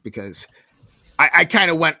post because I kind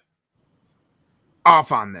of went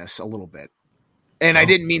off on this a little bit, and I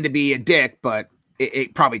didn't mean to be a dick, but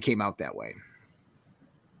it probably came out that way.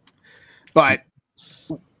 But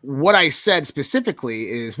what I said specifically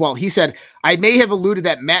is, well, he said, I may have alluded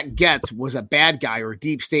that Matt Gaetz was a bad guy or a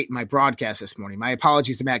deep state in my broadcast this morning. My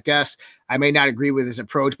apologies to Matt Gaetz. I may not agree with his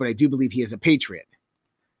approach, but I do believe he is a patriot.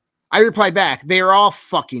 I replied back, they are all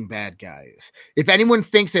fucking bad guys. If anyone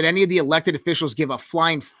thinks that any of the elected officials give a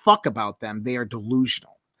flying fuck about them, they are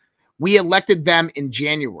delusional. We elected them in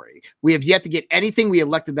January. We have yet to get anything we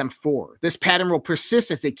elected them for. This pattern will persist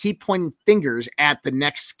as they keep pointing fingers at the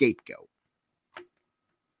next scapegoat.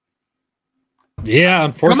 Yeah,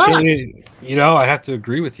 unfortunately, I have to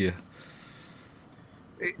agree with you.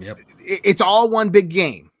 Yep. It's all one big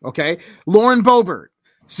game, okay? Lauren Boebert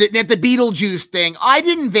sitting at the Beetlejuice thing. I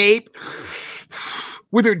didn't vape.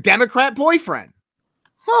 with her Democrat boyfriend.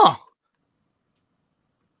 Huh.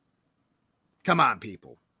 Come on,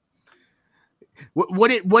 people. What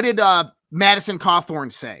did Madison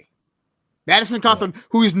Cawthorn say? Madison Cawthorn,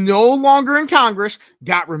 who is no longer in Congress,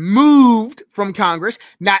 got removed from Congress.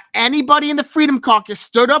 Not anybody in the Freedom Caucus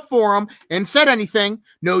stood up for him and said anything.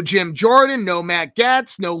 No Jim Jordan, no Matt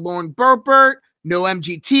Gaetz, no Lauren Boebert, no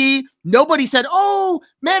MGT. Nobody said, oh,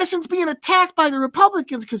 Madison's being attacked by the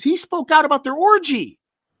Republicans because he spoke out about their orgy.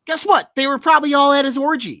 Guess what? They were probably all at his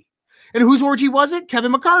orgy. And whose orgy was it?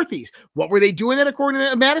 Kevin McCarthy's. What were they doing then, according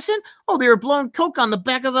to Madison? Oh, they were blowing coke on the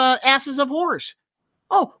back of asses of whores.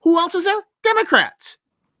 Oh, who else was there? Democrats.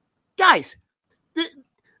 Guys,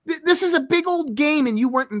 this is a big old game and you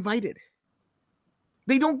weren't invited.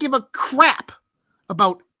 They don't give a crap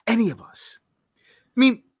about any of us. I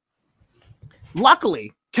mean,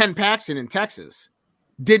 luckily, Ken Paxton in Texas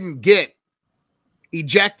didn't get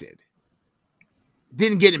ejected,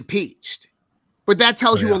 didn't get impeached. But that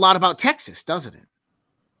tells you a lot about Texas, doesn't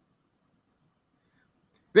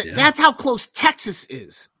it? That's how close Texas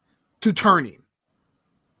is to turning.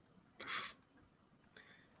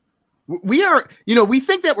 We are, we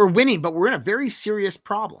think that we're winning, but we're in a very serious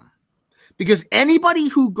problem because anybody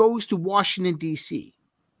who goes to Washington, D.C.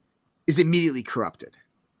 is immediately corrupted.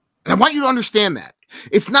 And I want you to understand that.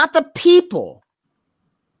 It's not the people,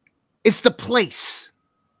 it's the place.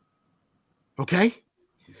 Okay?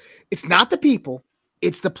 It's not the people,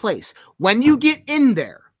 it's the place. When you get in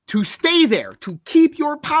there, to stay there, to keep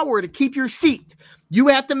your power, to keep your seat, you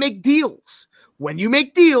have to make deals. When you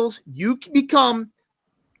make deals, you become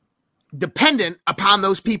dependent upon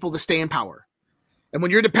those people to stay in power. And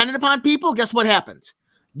when you're dependent upon people, guess what happens?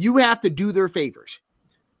 You have to do their favors.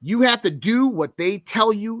 You have to do what they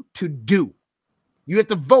tell you to do. You have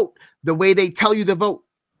to vote the way they tell you to vote.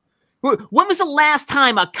 When was the last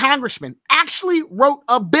time a congressman actually wrote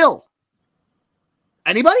a bill?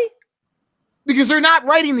 Anybody? Because they're not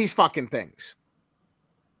writing these fucking things.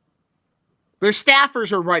 Their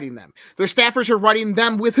staffers are writing them. Their staffers are writing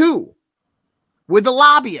them with who? With the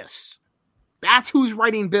lobbyists. That's who's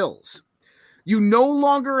writing bills. You no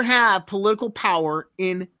longer have political power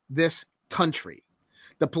in this country.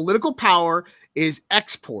 The political power is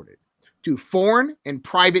exported to foreign and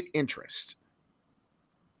private interest.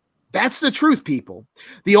 That's the truth, people.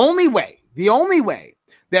 The only way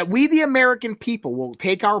that we, the American people, will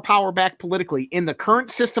take our power back politically in the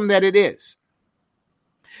current system that it is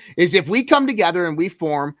if we come together and we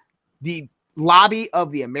form the lobby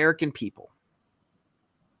of the American people.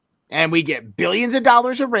 And we get billions of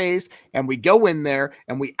dollars raised, and we go in there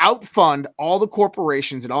and we outfund all the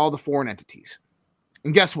corporations and all the foreign entities.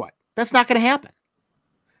 And guess what? That's not going to happen.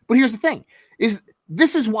 But here's the thing,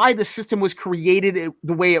 this is why the system was created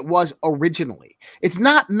the way it was originally. It's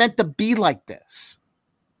not meant to be like this.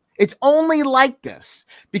 It's only like this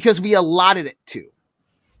because we allotted it to.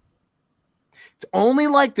 It's only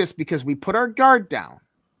like this because we put our guard down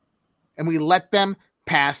and we let them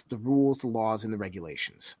pass the rules, the laws, and the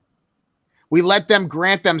regulations. We let them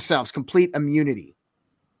grant themselves complete immunity.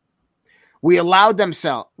 We allowed them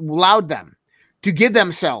to give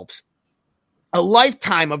themselves a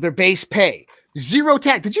lifetime of their base pay. Zero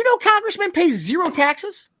tax. Did you know congressmen pay zero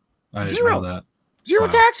taxes? I didn't know that. Zero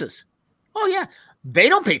taxes. Oh, yeah. They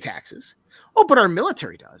don't pay taxes. Oh, but our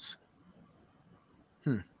military does.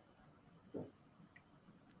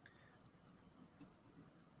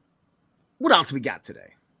 What else we got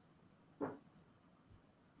today? A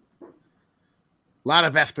lot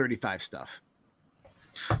of F-35 stuff.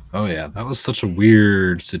 Oh, yeah. That was such a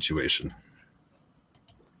weird situation.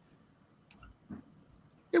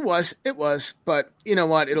 It was, but you know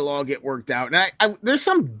what? It'll all get worked out. And I there's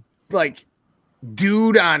some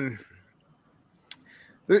dude on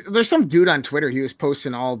Twitter. He was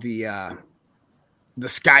posting all the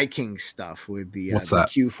Sky King stuff with the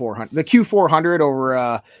Q400, the Q400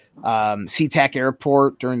 over SeaTac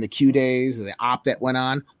Airport during the Q days, the op that went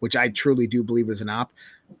on, which I truly do believe was an op.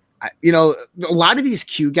 A lot of these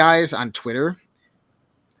Q guys on Twitter,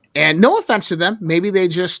 and no offense to them, maybe they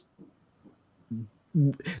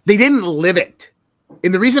didn't live it.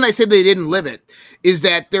 And the reason I say they didn't live it is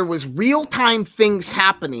that there was real-time things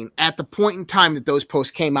happening at the point in time that those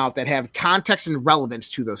posts came out that have context and relevance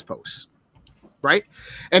to those posts, right?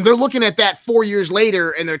 And they're looking at that 4 years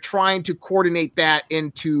later, and they're trying to coordinate that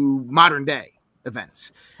into modern-day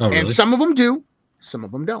events. Oh, really? And some of them do, some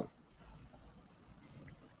of them don't.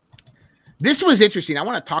 This was interesting. I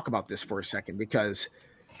want to talk about this for a second because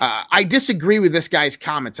I disagree with this guy's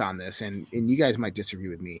comments on this, and you guys might disagree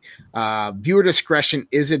with me. Viewer discretion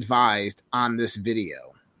is advised on this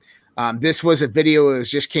video. This was a video that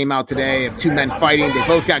just came out today of two men fighting. They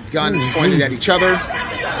both got guns pointed at each other.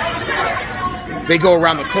 They go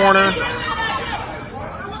around the corner.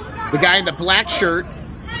 The guy in the black shirt,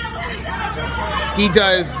 he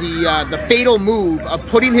does the fatal move of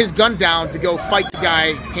putting his gun down to go fight the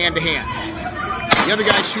guy hand to hand. The other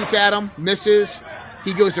guy shoots at him, misses.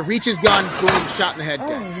 He goes to reach his gun, boom, shot in the head,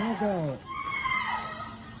 dead.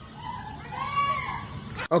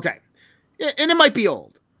 Okay. And it might be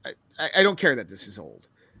old. I don't care that this is old.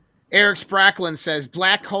 Eric Spracklin says,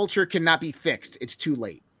 black culture cannot be fixed. It's too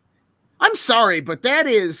late. I'm sorry, but that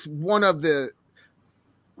is one of the...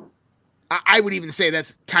 I would even say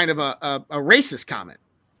that's kind of a racist comment.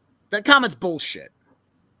 That comment's bullshit.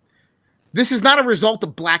 This is not a result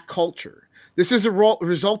of black culture. This is a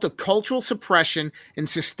result of cultural suppression and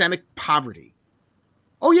systemic poverty.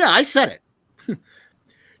 Oh, yeah, I said it.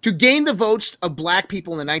 To gain the votes of black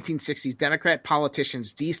people in the 1960s, Democrat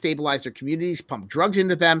politicians destabilized their communities, pumped drugs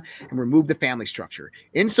into them, and removed the family structure.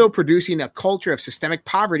 In so producing a culture of systemic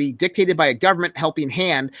poverty dictated by a government helping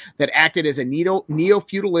hand that acted as a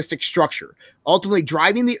neo-feudalistic structure, ultimately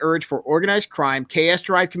driving the urge for organized crime,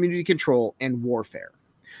 chaos-derived community control, and warfare.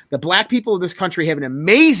 The black people of this country have an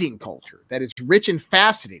amazing culture that is rich and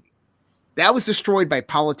fascinating. That was destroyed by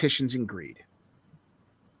politicians and greed.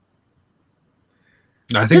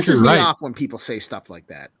 I think pisses you're right. me off when people say stuff like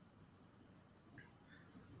that.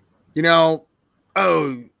 You know,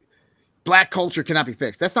 oh, black culture cannot be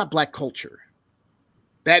fixed. That's not black culture.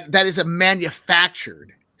 That is a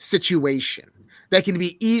manufactured situation that can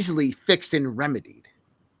be easily fixed and remedied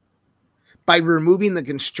by removing the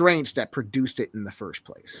constraints that produced it in the first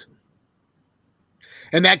place.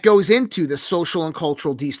 And that goes into the social and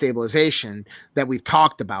cultural destabilization that we've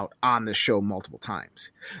talked about on this show multiple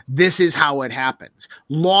times. This is how it happens.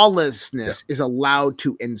 Lawlessness is allowed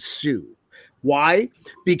to ensue. Why?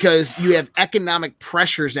 Because you have economic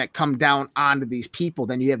pressures that come down onto these people.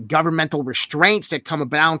 Then you have governmental restraints that come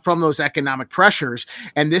down from those economic pressures.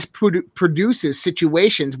 And this produces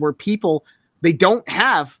situations where people, they don't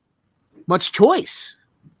have much choice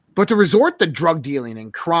but to resort to drug dealing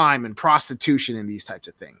and crime and prostitution and these types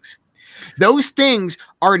of things. Those things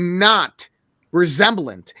are not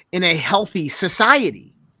resemblant in a healthy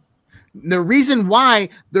society. The reason why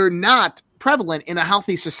they're not prevalent in a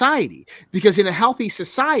healthy society, because in a healthy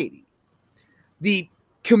society, the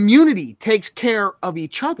community takes care of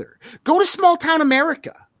each other. Go to small town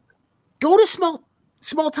America. Go to small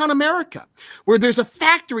town America, where there's a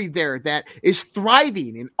factory there that is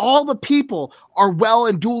thriving and all the people are well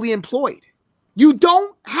and duly employed. You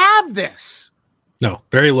don't have this. No,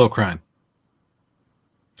 very low crime.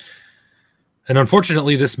 And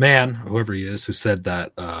unfortunately, this man, whoever he is, who said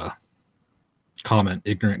that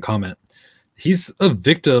ignorant comment, he's a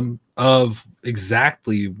victim of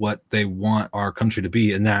exactly what they want our country to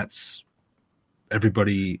be. And that's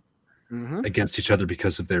everybody against each other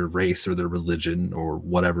because of their race or their religion or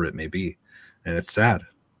whatever it may be. And it's sad.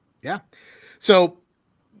 Yeah. So,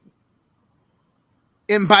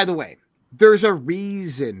 and by the way, there's a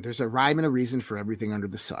reason, there's a rhyme and a reason for everything under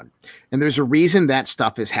the sun. And there's a reason that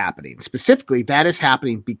stuff is happening. Specifically, that is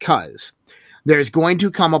happening because there's going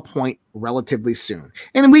to come a point relatively soon.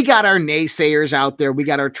 And we got our naysayers out there. We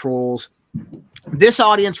got our trolls. This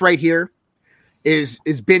audience right here is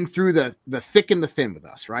been through the thick and the thin with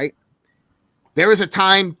us, right? There was a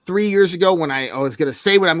time 3 years ago when I was going to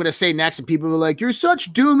say what I'm going to say next, and people were like, "You're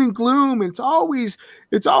such doom and gloom. It's always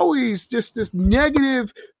just this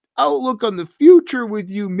negative outlook on the future with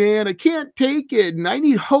you, man. I can't take it, and I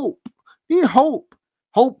need hope.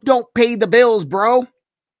 Hope don't pay the bills, bro."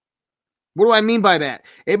 What do I mean by that?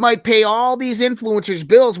 It might pay all these influencers'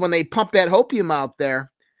 bills when they pump that hopium out there,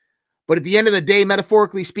 but at the end of the day,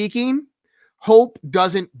 metaphorically speaking, hope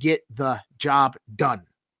doesn't get the job done.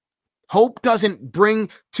 Hope doesn't bring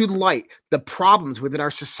to light the problems within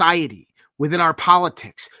our society, within our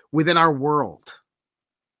politics, within our world.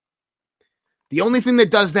 The only thing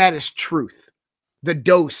that does that is truth, the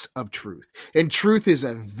dose of truth. And truth is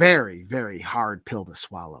a very, very hard pill to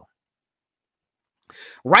swallow.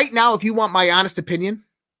 Right now, if you want my honest opinion,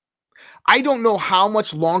 I don't know how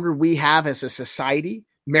much longer we have as a society,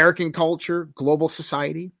 American culture, global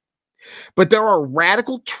society, but there are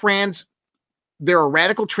radical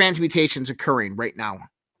transmutations occurring right now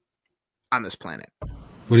on this planet.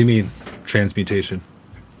 What do you mean, transmutation?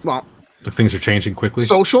 Well, the things are changing quickly.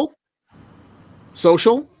 Social,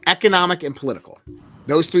 economic, and political.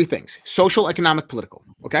 Those three things. Social, economic, political.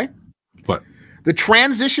 Okay? What? The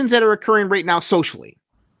transitions that are occurring right now socially.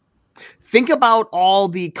 Think about all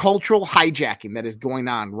the cultural hijacking that is going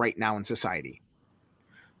on right now in society.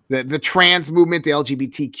 the trans movement, the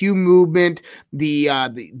LGBTQ movement, the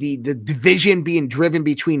division being driven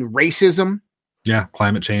between racism. Yeah,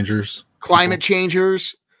 climate changers.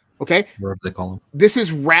 Okay, Whatever they call them. This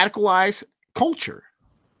is radicalized culture.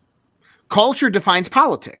 Culture defines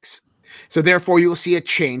politics. So therefore, you will see a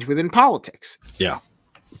change within politics. Yeah.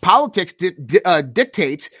 Politics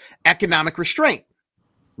dictates economic restraint,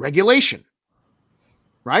 regulation,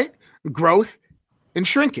 right? Growth and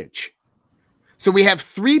shrinkage. So we have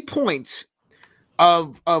 3 points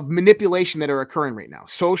of manipulation that are occurring right now: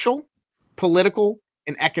 social, political,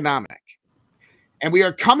 and economic. And we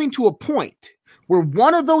are coming to a point where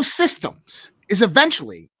one of those systems is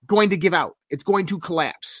eventually going to give out. It's going to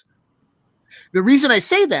collapse. The reason I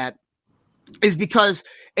say that is because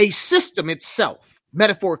a system itself,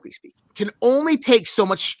 metaphorically speaking, can only take so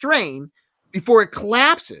much strain before it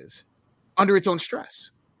collapses under its own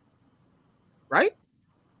stress. Right?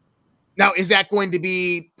 Now, is that going to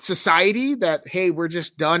be society that, hey, we're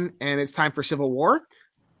just done and it's time for civil war?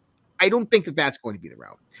 I don't think that that's going to be the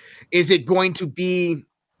route. Is it going to be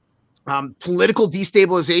political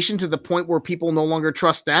destabilization to the point where people no longer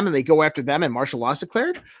trust them and they go after them and martial law is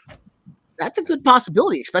declared? That's a good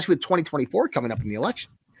possibility, especially with 2024 coming up in the election.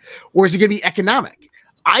 Or is it going to be economic?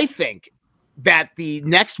 I think that the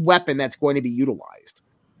next weapon that's going to be utilized,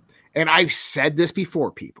 and I've said this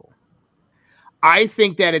before, people, I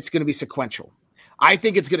think that it's going to be sequential. I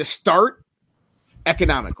think it's going to start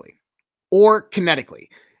economically or kinetically.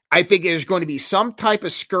 I think there's going to be some type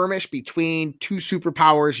of skirmish between two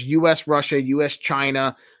superpowers, U.S., Russia, U.S.,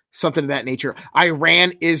 China, something of that nature.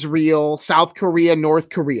 Iran, Israel, South Korea, North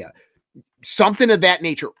Korea, something of that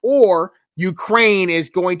nature. Or Ukraine is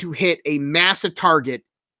going to hit a massive target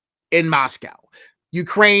in Moscow.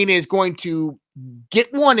 Ukraine is going to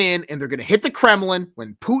get one in, and they're going to hit the Kremlin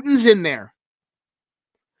when Putin's in there.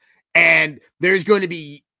 And there's going to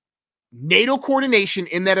be NATO coordination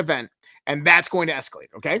in that event. And that's going to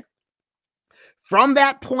escalate, okay? From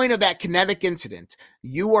that point of that kinetic incident,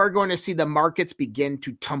 you are going to see the markets begin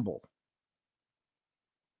to tumble,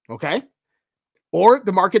 okay? Or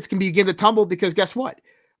the markets can begin to tumble because guess what?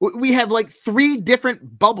 We have like 3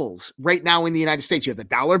 different bubbles right now in the United States. You have the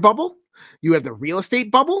dollar bubble, you have the real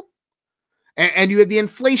estate bubble, and you have the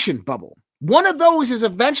inflation bubble. One of those is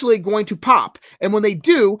eventually going to pop. And when they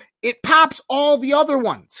do, it pops all the other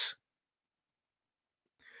ones.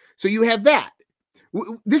 So you have that.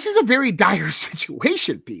 This is a very dire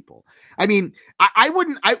situation, people. I mean, I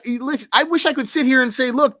wish I could sit here and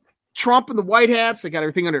say, look, Trump and the White Hats, they got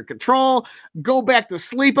everything under control. Go back to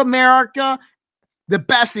sleep, America. The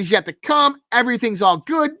best is yet to come. Everything's all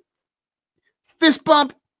good. Fist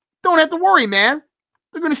bump. Don't have to worry, man.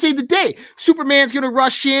 They're going to save the day. Superman's going to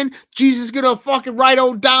rush in. Jesus is going to fucking ride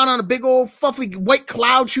down on a big old fuffly white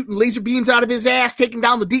cloud, shooting laser beams out of his ass, taking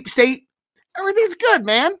down the deep state. Everything's good,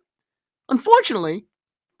 man. Unfortunately,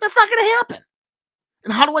 that's not going to happen.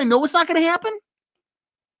 And how do I know it's not going to happen?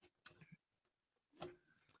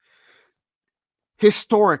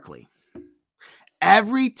 Historically,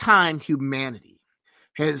 every time humanity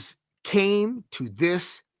has came to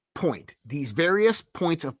this point, these various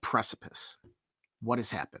points of precipice, what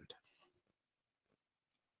has happened?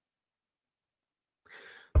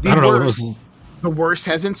 The worst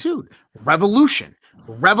has ensued. Revolution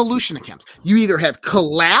attempts. You either have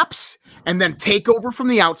collapse and then take over from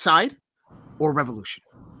the outside, or revolution.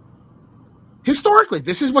 Historically,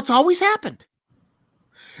 this is what's always happened.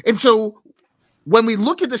 And so when we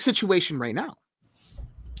look at the situation right now,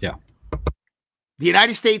 yeah, the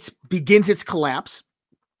United States begins its collapse.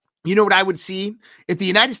 You know what I would see? If the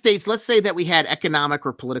United States, let's say that we had economic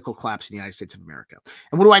or political collapse in the United States of America.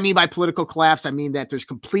 And what do I mean by political collapse? I mean that there's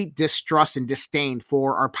complete distrust and disdain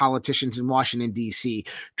for our politicians in Washington, D.C.,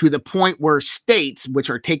 to the point where states,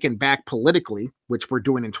 which are taken back politically, which we're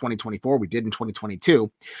doing in 2024, we did in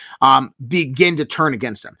 2022, begin to turn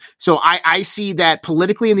against them. So I see that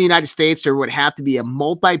politically in the United States, there would have to be a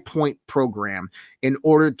multi-point program in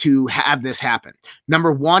order to have this happen.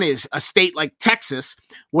 Number one is a state like Texas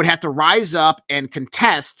would have to rise up and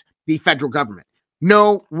contest the federal government.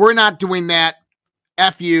 No, we're not doing that.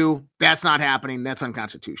 F you. That's not happening. That's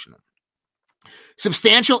unconstitutional.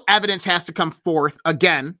 Substantial evidence has to come forth,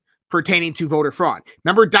 again, pertaining to voter fraud.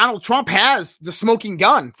 Remember, Donald Trump has the smoking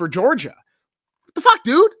gun for Georgia. What the fuck,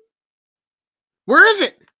 dude? Where is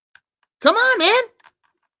it? Come on, man.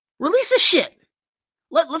 Release this shit.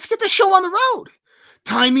 Let's get this show on the road.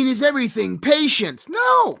 Timing is everything. Patience.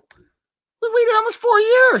 No. We waited almost 4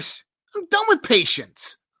 years. I'm done with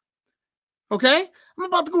patience. Okay? I'm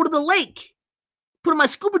about to go to the lake. Putting my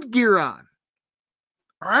scuba gear on.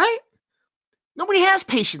 All right? Nobody has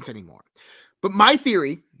patience anymore. But my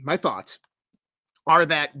theory, my thoughts are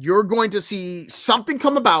that you're going to see something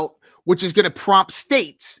come about which is going to prompt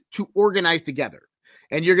states to organize together.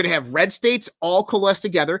 And you're going to have red states all coalesce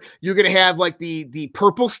together. You're going to have like the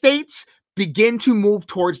purple states begin to move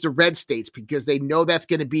towards the red states because they know that's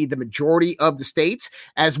going to be the majority of the states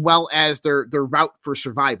as well as their route for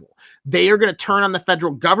survival. They are going to turn on the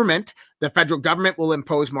federal government. The federal government will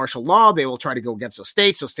impose martial law. They will try to go against those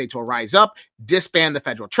states. Those states will rise up, disband the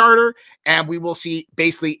federal charter, and we will see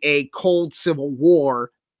basically a cold civil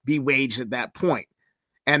war be waged at that point.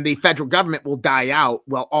 And the federal government will die out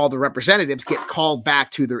while all the representatives get called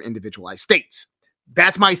back to their individualized states.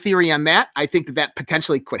 That's my theory on that. I think that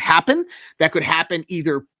potentially could happen. That could happen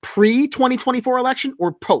either pre-2024 election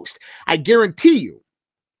or post. I guarantee you,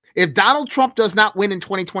 if Donald Trump does not win in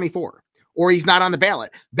 2024 or he's not on the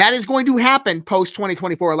ballot, that is going to happen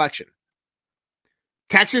post-2024 election.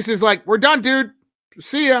 Texas is like, we're done, dude.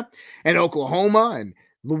 See ya. And Oklahoma and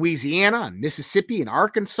Louisiana and Mississippi and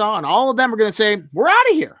Arkansas and all of them are going to say, we're out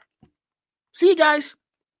of here. See you guys.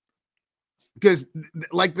 Because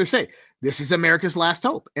like they say, this is America's last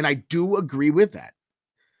hope. And I do agree with that.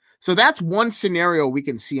 So that's one scenario we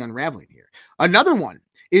can see unraveling here. Another one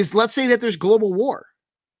is, let's say that there's global war.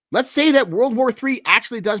 Let's say that World War III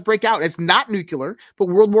actually does break out. It's not nuclear, but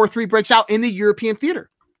World War III breaks out in the European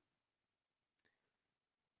theater.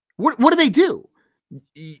 What do they do?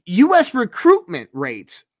 U.S. recruitment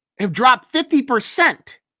rates have dropped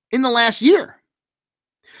 50% in the last year.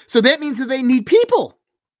 So that means that they need people.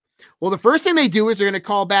 Well, the first thing they do is they're going to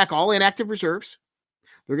call back all inactive reserves.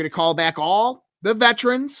 They're going to call back all the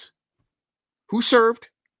veterans who served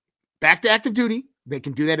back to active duty. They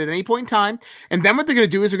can do that at any point in time. And then what they're going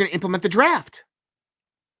to do is they're going to implement the draft.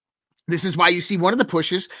 This is why you see one of the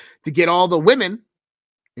pushes to get all the women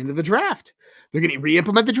into the draft. They're going to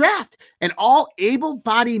re-implement the draft. And all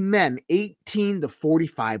able-bodied men 18 to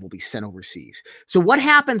 45 will be sent overseas. So what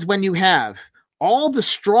happens when you have all the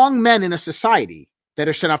strong men in a society that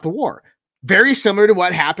are sent off to war? Very similar to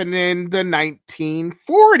what happened in the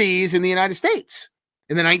 1940s in the United States.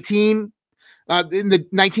 In the 1919s,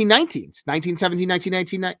 1917,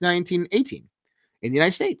 1919, 1918 in the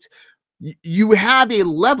United States. You have a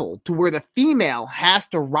level to where the female has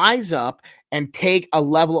to rise up and take a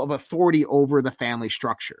level of authority over the family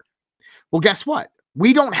structure. Well, guess what?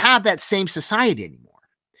 We don't have that same society anymore.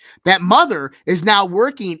 That mother is now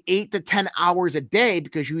working 8 to 10 hours a day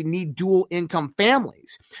because you need dual income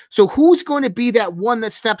families. So who's going to be that one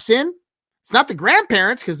that steps in? It's not the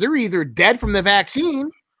grandparents because they're either dead from the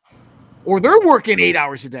vaccine or they're working 8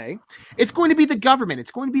 hours a day. It's going to be the government.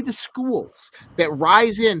 It's going to be the schools that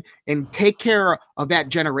rise in and take care of that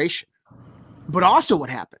generation. But also what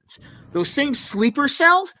happens? Those same sleeper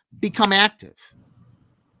cells become active.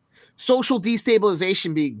 Social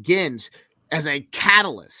destabilization begins as a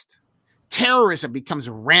catalyst. Terrorism becomes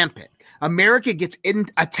rampant. America gets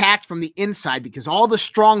attacked from the inside because all the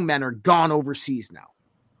strong men are gone overseas now.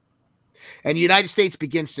 And the United States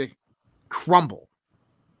begins to crumble.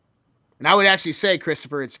 And I would actually say,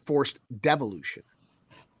 Christopher, it's forced devolution.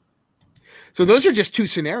 So those are just two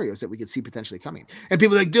scenarios that we could see potentially coming. And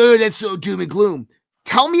people are like, dude, that's so doom and gloom.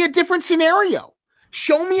 Tell me a different scenario.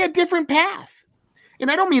 Show me a different path. And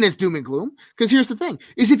I don't mean it's doom and gloom, because here's the thing,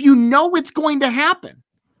 is if you know it's going to happen,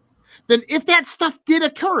 then if that stuff did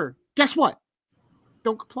occur, guess what?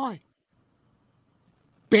 Don't comply.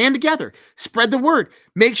 Band together. Spread the word.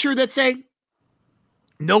 Make sure that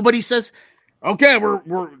nobody says, okay,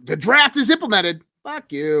 the draft is implemented.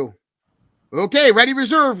 Fuck you. Okay, ready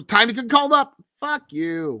reserve. Time to get called up. Fuck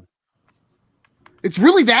you. It's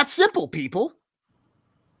really that simple, people.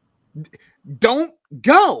 Don't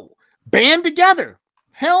go. Band together.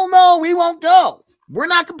 Hell no, we won't go. We're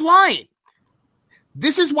not complying.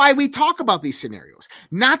 This is why we talk about these scenarios.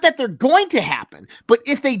 Not that they're going to happen, but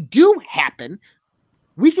if they do happen,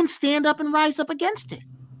 we can stand up and rise up against it.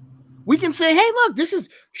 We can say, hey, look, this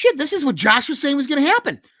is what Josh was saying was going to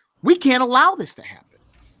happen. We can't allow this to happen.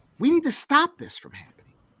 We need to stop this from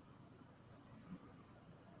happening.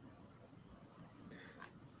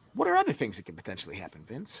 What are other things that can potentially happen,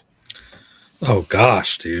 Vince? Oh,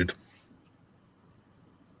 gosh, dude.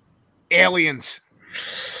 Aliens.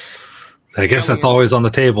 I guess that's always on the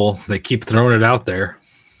table. They keep throwing it out there.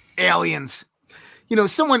 Aliens. You know,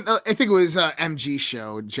 someone, I think it was MG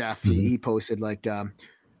show, Jeff, he posted like,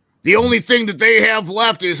 the only thing that they have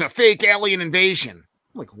left is a fake alien invasion.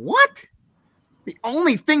 I'm like, what? The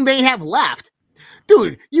only thing they have left?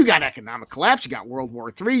 Dude, you got economic collapse. You got World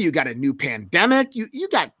War III. You got a new pandemic. You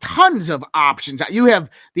got tons of options. You have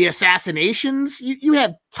the assassinations. You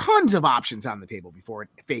have tons of options on the table before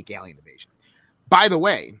a fake alien invasion. By the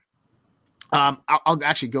way, I'll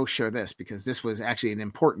actually go share this because this was actually an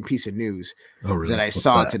important piece of news that I What's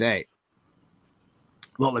saw that? today.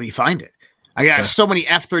 Well, let me find it. I got so many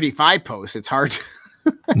F-35 posts. It's hard.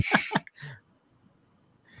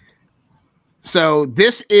 So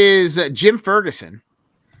this is Jim Ferguson,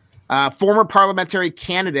 former parliamentary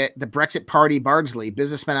candidate, the Brexit Party, Bardsley,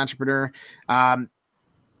 businessman, entrepreneur,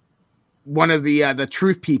 one of the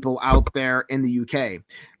truth people out there in the UK.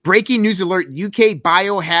 Breaking news alert, UK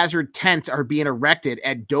biohazard tents are being erected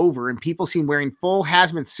at Dover, and people seen wearing full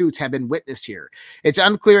hazmat suits have been witnessed here. It's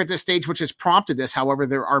unclear at this stage which has prompted this. However,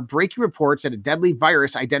 there are breaking reports that a deadly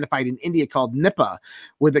virus identified in India called Nipah,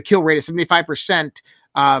 with a kill rate of 75%,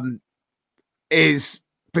 is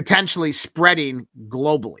potentially spreading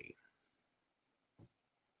globally.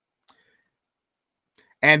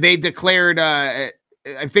 And they've declared, I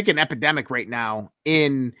think, an epidemic right now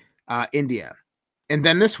in India. And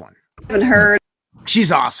then this one. I haven't heard.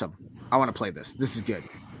 She's awesome. I want to play this. This is good.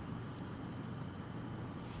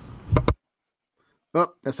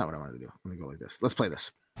 Oh, that's not what I wanted to do. Let me go like this. Let's play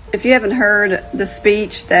this. If you haven't heard the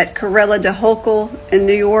speech that Corella de Hochul in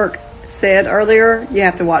New York said earlier, you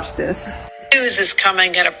have to watch this. News is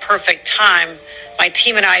coming at a perfect time. My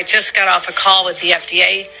team and I just got off a call with the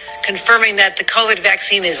FDA confirming that the COVID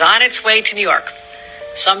vaccine is on its way to New York.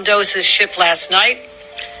 Some doses shipped last night.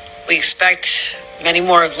 We expect many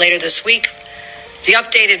more later this week. The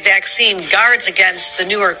updated vaccine guards against the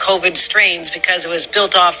newer COVID strains because it was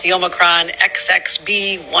built off the Omicron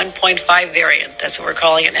XXB 1.5 variant. That's what we're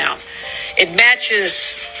calling it now. It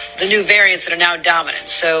matches the new variants that are now dominant.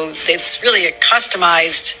 So it's really a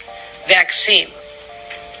customized vaccine.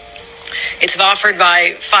 It's offered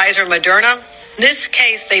by Pfizer Moderna. In this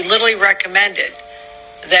case, they literally recommended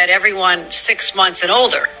that everyone 6 months and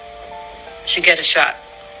older should get a shot.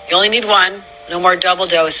 You only need one, no more double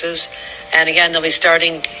doses. And again, they'll be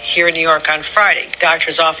starting here in New York on Friday.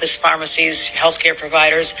 Doctor's office, pharmacies, healthcare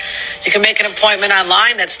providers. You can make an appointment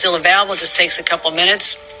online. That's still available. It just takes a couple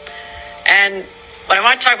minutes. And what I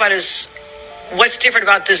want to talk about is what's different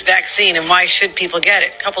about this vaccine and why should people get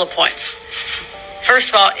it? A couple of points. First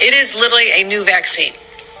of all, it is literally a new vaccine.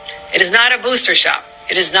 It is not a booster shot.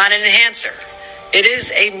 It is not an enhancer. It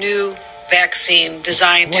is a new vaccine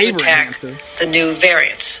designed to attack the new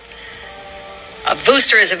variants. A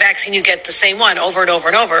booster is a vaccine you get the same one over and over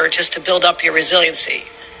and over just to build up your resiliency.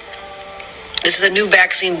 This is a new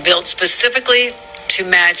vaccine built specifically to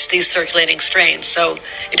match these circulating strains. So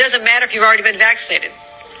it doesn't matter if you've already been vaccinated.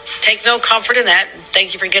 Take no comfort in that.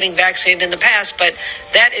 Thank you for getting vaccinated in the past, but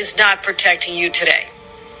that is not protecting you today.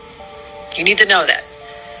 You need to know that.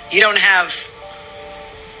 You don't have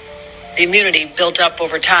the immunity built up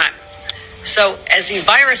over time. So as the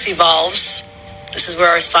virus evolves, this is where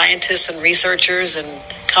our scientists and researchers and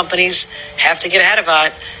companies have to get ahead of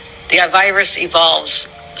it. The virus evolves,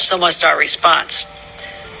 so must our response.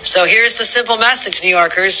 So here's the simple message, New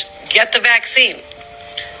Yorkers. Get the vaccine.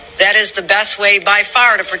 That is the best way by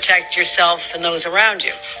far to protect yourself and those around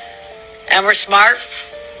you. And we're smart.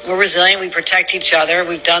 We're resilient. We protect each other.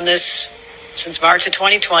 We've done this since March of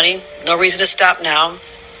 2020. No reason to stop now.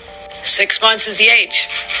 6 months is the age.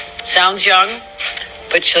 Sounds young,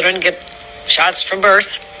 but children get shots from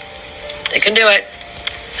birth. They can do it.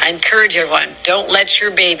 I encourage everyone, don't let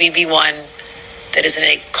your baby be one that is in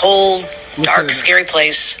a cold, dark, scary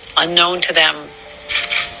place, unknown to them,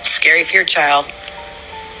 scary for your child.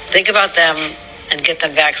 Think about them and get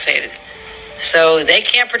them vaccinated. So they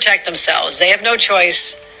can't protect themselves. They have no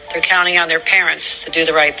choice. They're counting on their parents to do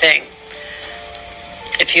the right thing.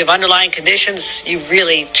 If you have underlying conditions, you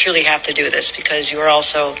really, truly have to do this because you are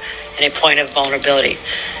also in a point of vulnerability.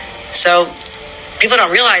 So people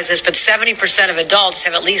don't realize this, but 70% of adults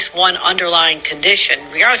have at least one underlying condition,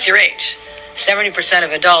 regardless of your age. 70%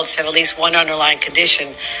 of adults have at least one underlying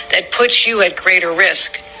condition that puts you at greater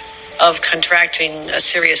risk of contracting a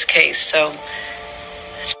serious case. So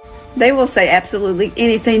they will say absolutely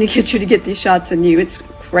anything to get you to get these shots in you. It's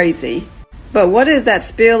crazy. But what is that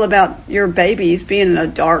spiel about your babies being in a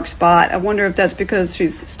dark spot? I wonder if that's because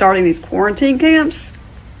she's starting these quarantine camps.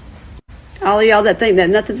 All of y'all that think that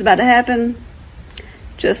nothing's about to happen,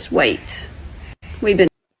 just wait. We've been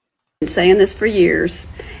saying this for years,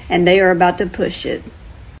 and they are about to push it.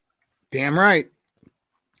 Damn right.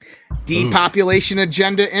 Depopulation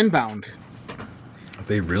agenda inbound.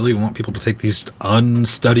 They really want people to take these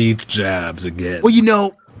unstudied jabs again. Well, you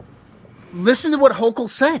know, listen to what Hochul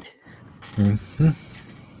said. Mm-hmm.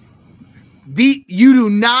 You do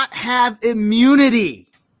not have immunity.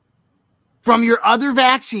 from your other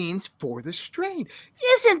vaccines for the strain.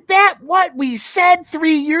 Isn't that what we said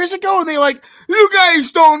 3 years ago? And they're like, you guys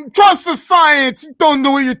don't trust the science. You don't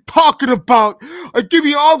know what you're talking about. I give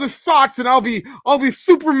you all the thoughts and I'll be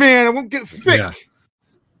Superman. I won't get sick. Yeah.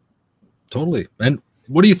 Totally. And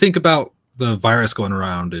what do you think about the virus going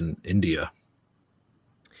around in India?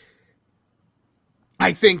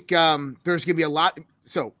 I think there's going to be a lot.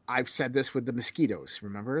 So I've said this with the mosquitoes.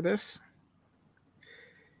 Remember this?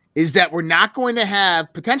 Is that we're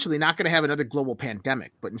potentially not going to have another global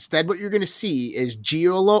pandemic, but instead what you're going to see is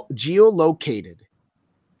geolocated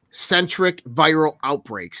centric viral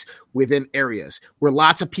outbreaks within areas where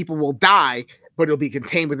lots of people will die, but it'll be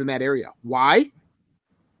contained within that area. Why?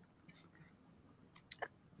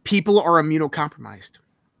 People are immunocompromised.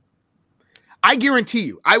 I guarantee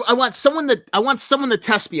you, I want someone to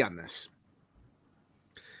test me on this.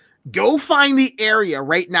 Go find the area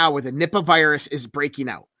right now where the Nipah virus is breaking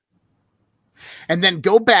out. And then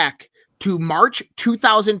go back to March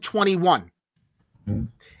 2021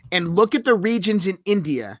 and look at the regions in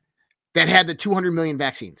India that had the 200 million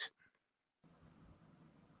vaccines.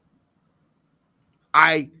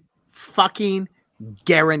 I fucking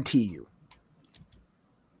guarantee you.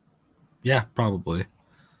 Yeah, probably.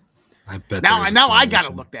 I bet. Now I got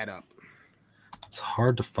to look that up. It's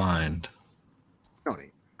hard to find. No, it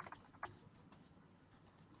ain't.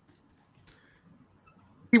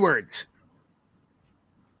 Keywords.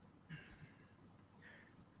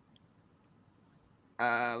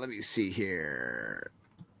 Let me see here.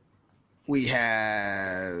 We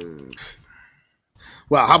have,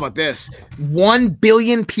 well, how about this? 1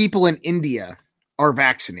 billion people in India are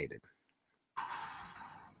vaccinated.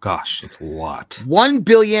 Gosh, that's a lot.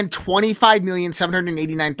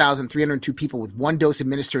 1,025,789,302 people with one dose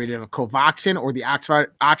administered of a Covaxin or the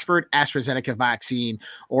Oxford AstraZeneca vaccine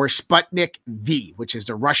or Sputnik V, which is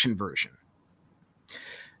the Russian version.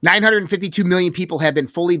 952 million people have been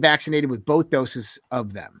fully vaccinated with both doses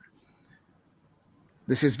of them.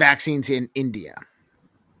 This is vaccines in India.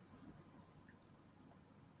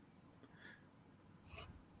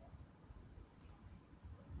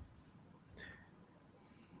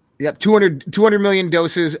 Yep, 200 million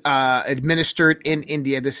doses administered in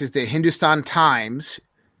India. This is the Hindustan Times.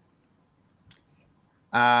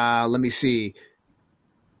 Let me see.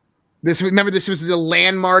 This was the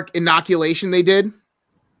landmark inoculation they did?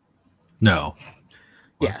 No.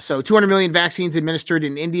 Yeah, so 200 million vaccines administered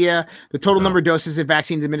in India. The total number of doses of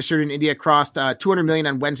vaccines administered in India crossed 200 million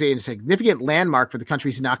on Wednesday, and a significant landmark for the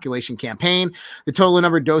country's inoculation campaign. The total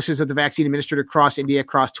number of doses of the vaccine administered across India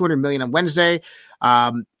crossed 200 million on Wednesday.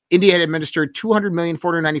 India had administered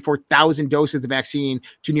 200,494,000 doses of the vaccine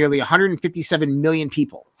to nearly 157 million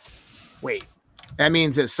people. Wait, that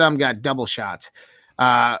means that some got double shots.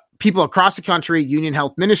 People across the country, Union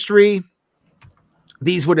Health Ministry,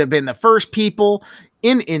 these would have been the first people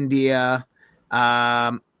in India.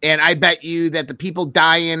 And I bet you that the people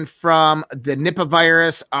dying from the Nipah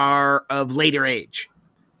virus are of later age,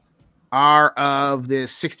 are of the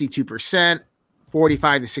 62%,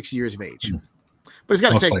 45 to 60 years of age. But it's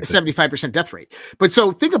got to say a 75% death rate. But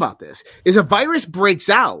so think about this. As a virus breaks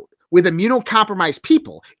out with immunocompromised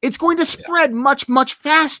people, it's going to spread much, much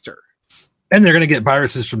faster. And they're going to get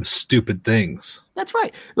viruses from stupid things. That's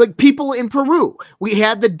right. Like people in Peru. We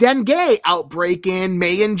had the dengue outbreak in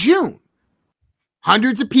May and June.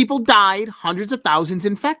 Hundreds of people died, hundreds of thousands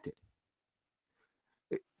infected.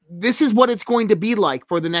 This is what it's going to be like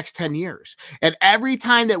for the next 10 years. And every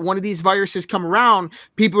time that one of these viruses come around,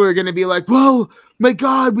 people are going to be like, whoa, my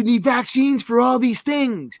God, we need vaccines for all these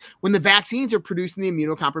things. When the vaccines are producing the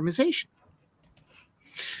immunocompromisation.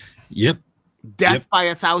 Yep. Death by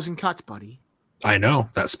 1,000 cuts, buddy. I know.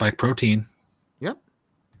 That spike protein. Yep.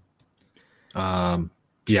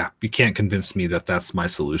 Yeah, you can't convince me that that's my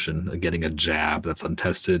solution. Getting a jab that's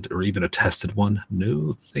untested or even a tested one.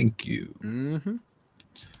 No, thank you. Mm-hmm.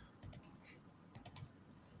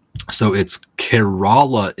 So it's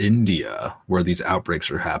Kerala, India, where these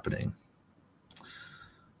outbreaks are happening.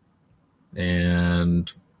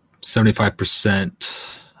 And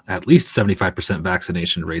 75%, at least 75%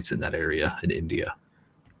 vaccination rates in that area in India.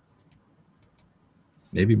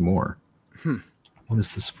 Maybe more. What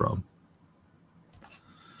is this from?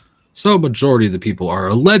 So majority of the people are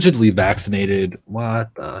allegedly vaccinated.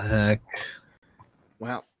 What the heck?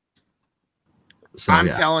 Well, so, I'm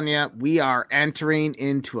telling you, we are entering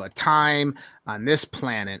into a time on this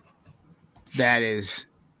planet that is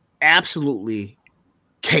absolutely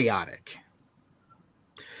chaotic.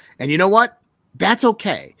 And you know what? That's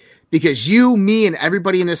okay. Because you, me, and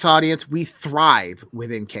everybody in this audience, we thrive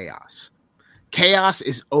within chaos. Chaos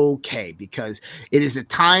is okay because it is at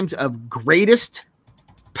times of greatest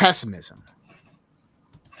pessimism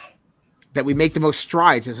that we make the most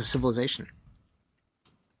strides as a civilization.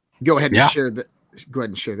 Go ahead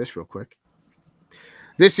and share this real quick.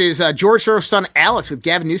 This is George Soros's son Alex with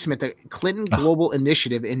Gavin Newsom at the Clinton Global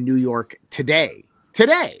Initiative in New York today.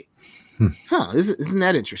 Isn't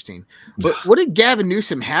that interesting? But what did Gavin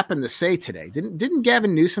Newsom happen to say today? Didn't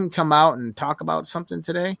Gavin Newsom come out and talk about something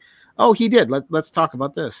today? Oh, he did. Let's talk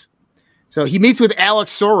about this. So he meets with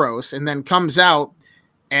Alex Soros and then comes out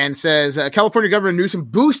and says, California Governor Newsom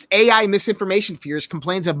boosts AI misinformation fears,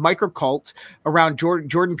 complains of microcults around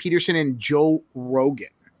Jordan Peterson and Joe Rogan.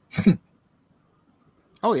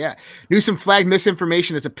 Oh, yeah. Newsom flagged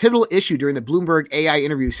misinformation as a pivotal issue during the Bloomberg AI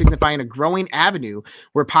interview, signifying a growing avenue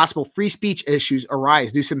where possible free speech issues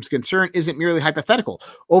arise. Newsom's concern isn't merely hypothetical,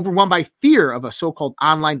 overwhelmed by fear of a so-called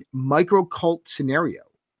online micro-cult scenario.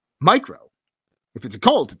 Micro. If it's a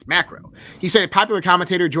cult, it's macro. He said popular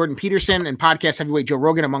commentator Jordan Peterson and podcast heavyweight Joe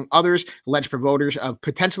Rogan, among others, alleged promoters of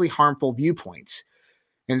potentially harmful viewpoints.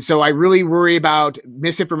 And so I really worry about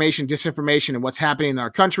misinformation, disinformation, and what's happening in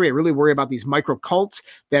our country. I really worry about these micro cults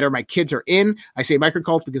that my kids are in. I say micro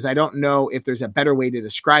cult because I don't know if there's a better way to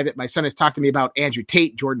describe it. My son has talked to me about Andrew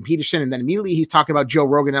Tate, Jordan Peterson, and then immediately he's talking about Joe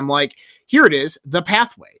Rogan. I'm like, here it is, the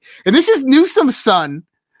pathway. And this is Newsom's son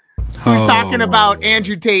who's talking about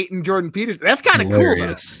Andrew Tate and Jordan Peterson. That's kind of cool,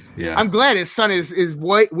 though. Yeah. I'm glad his son is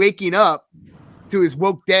waking up to his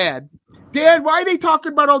woke dad. Dad, why are they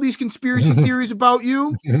talking about all these conspiracy theories about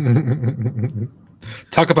you?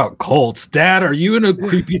 Talk about cults. Dad, are you in a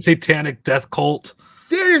creepy satanic death cult?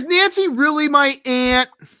 Dad, is Nancy really my aunt?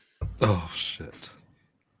 Oh, shit.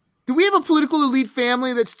 Do we have a political elite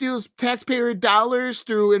family that steals taxpayer dollars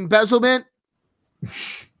through embezzlement?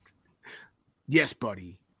 Yes,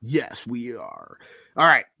 buddy. Yes, we are. All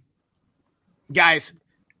right. Guys,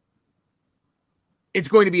 it's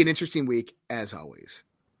going to be an interesting week, as always.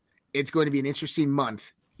 It's going to be an interesting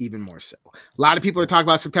month, even more so. A lot of people are talking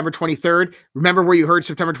about September 23rd. Remember where you heard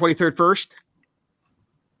September 23rd first?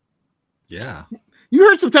 Yeah. You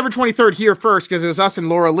heard September 23rd here first because it was us and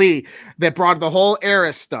Laura Lee that brought the whole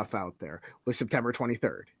Eris stuff out there with September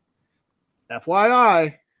 23rd.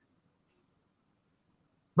 FYI.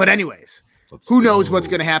 But anyways, who knows what's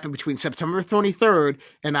going to happen between September 23rd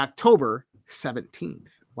and October 17th?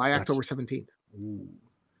 Why October 17th? Ooh.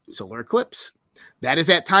 Solar eclipse. That is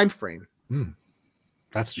that time frame.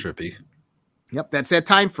 That's trippy. Yep, that's that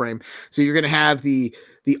time frame. So you're going to have the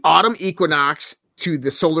autumn equinox to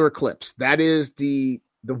the solar eclipse. That is the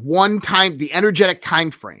one time, the energetic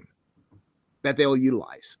time frame that they will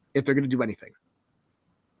utilize if they're going to do anything.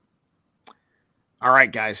 All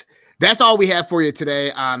right, guys. That's all we have for you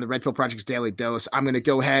today on the Red Pill Project's Daily Dose. I'm going to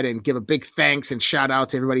go ahead and give a big thanks and shout out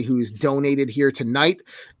to everybody who's donated here tonight.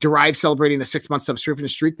 Derive celebrating a 6-month subscription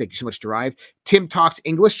streak. Thank you so much, Derive. Tim Talks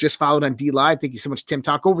English just followed on DLive. Thank you so much, Tim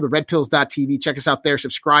Talk. Go over to redpills.tv. Check us out there.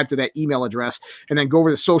 Subscribe to that email address. And then go over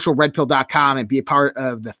to socialredpill.com and be a part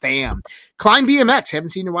of the fam. Climb BMX. Haven't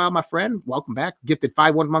seen you in a while, my friend. Welcome back. Gifted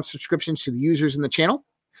 5 1-month subscriptions to the users in the channel.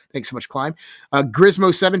 Thanks so much, Climb.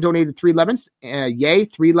 Grismo7 donated 3 lemons. Yay,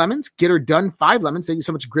 3 lemons. Get her done, 5 lemons. Thank you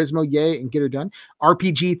so much, Grismo. Yay, and get her done.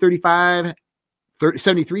 RPG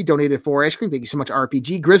 3573 donated 4 ice cream. Thank you so much,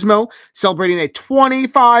 RPG. Grismo celebrating a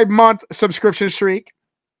 25-month subscription streak.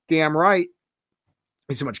 Damn right. Thank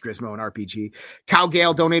you so much, Grismo and RPG.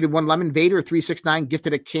 Cowgale donated 1 lemon. Vader 369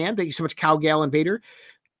 gifted a can. Thank you so much, Cowgale and Vader.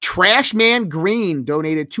 Trashman Green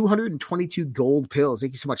donated 222 gold pills.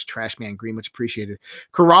 Thank you so much, Trashman Green. Much appreciated.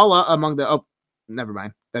 Kerala among the... Oh, never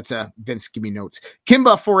mind. That's Vince. Give me notes.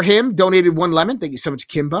 Kimba for him donated 1 lemon. Thank you so much,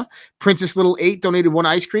 Kimba. Princess Little 8 donated 1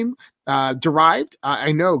 ice cream. Derived.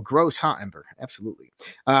 I know. Gross, huh, Ember? Absolutely.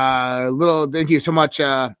 Thank you so much,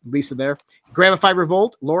 Lisa there. Gravify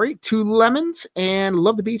Revolt, Lori, 2 lemons, and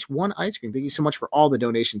Love the Beach, 1 ice cream. Thank you so much for all the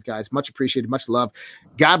donations, guys. Much appreciated. Much love.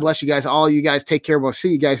 God bless you guys. All you guys take care. We'll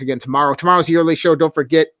see you guys again tomorrow. Tomorrow's the early show. Don't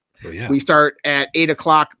forget. We start at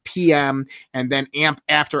 8:00 p.m. and then AMP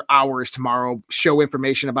after hours tomorrow. Show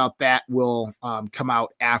information about that will come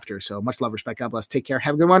out after. So much love, respect. God bless. Take care.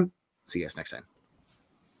 Have a good one. See you guys next time.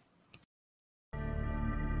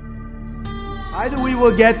 Either we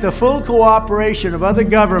will get the full cooperation of other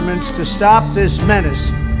governments to stop this menace,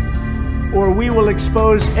 or we will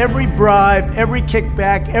expose every bribe, every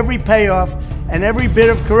kickback, every payoff, and every bit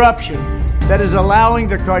of corruption that is allowing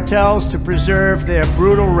the cartels to preserve their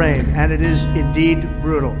brutal reign. And it is indeed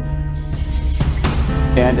brutal.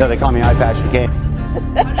 And they call me Eye Patch McCain.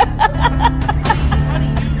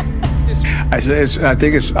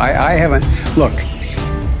 I haven't, look.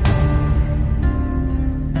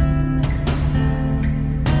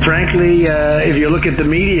 frankly, if you look at the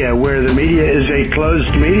media, where the media is a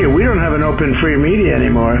closed media, we don't have an open, free media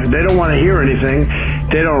anymore. They don't want to hear anything.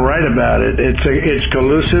 They don't write about it. It's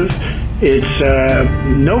collusive.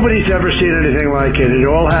 Nobody's ever seen anything like it. It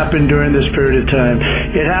all happened during this period of time.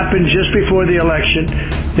 It happened just before the election.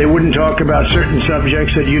 They wouldn't talk about certain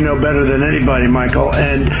subjects that you know better than anybody, Michael.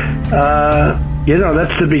 And,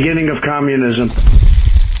 that's the beginning of communism.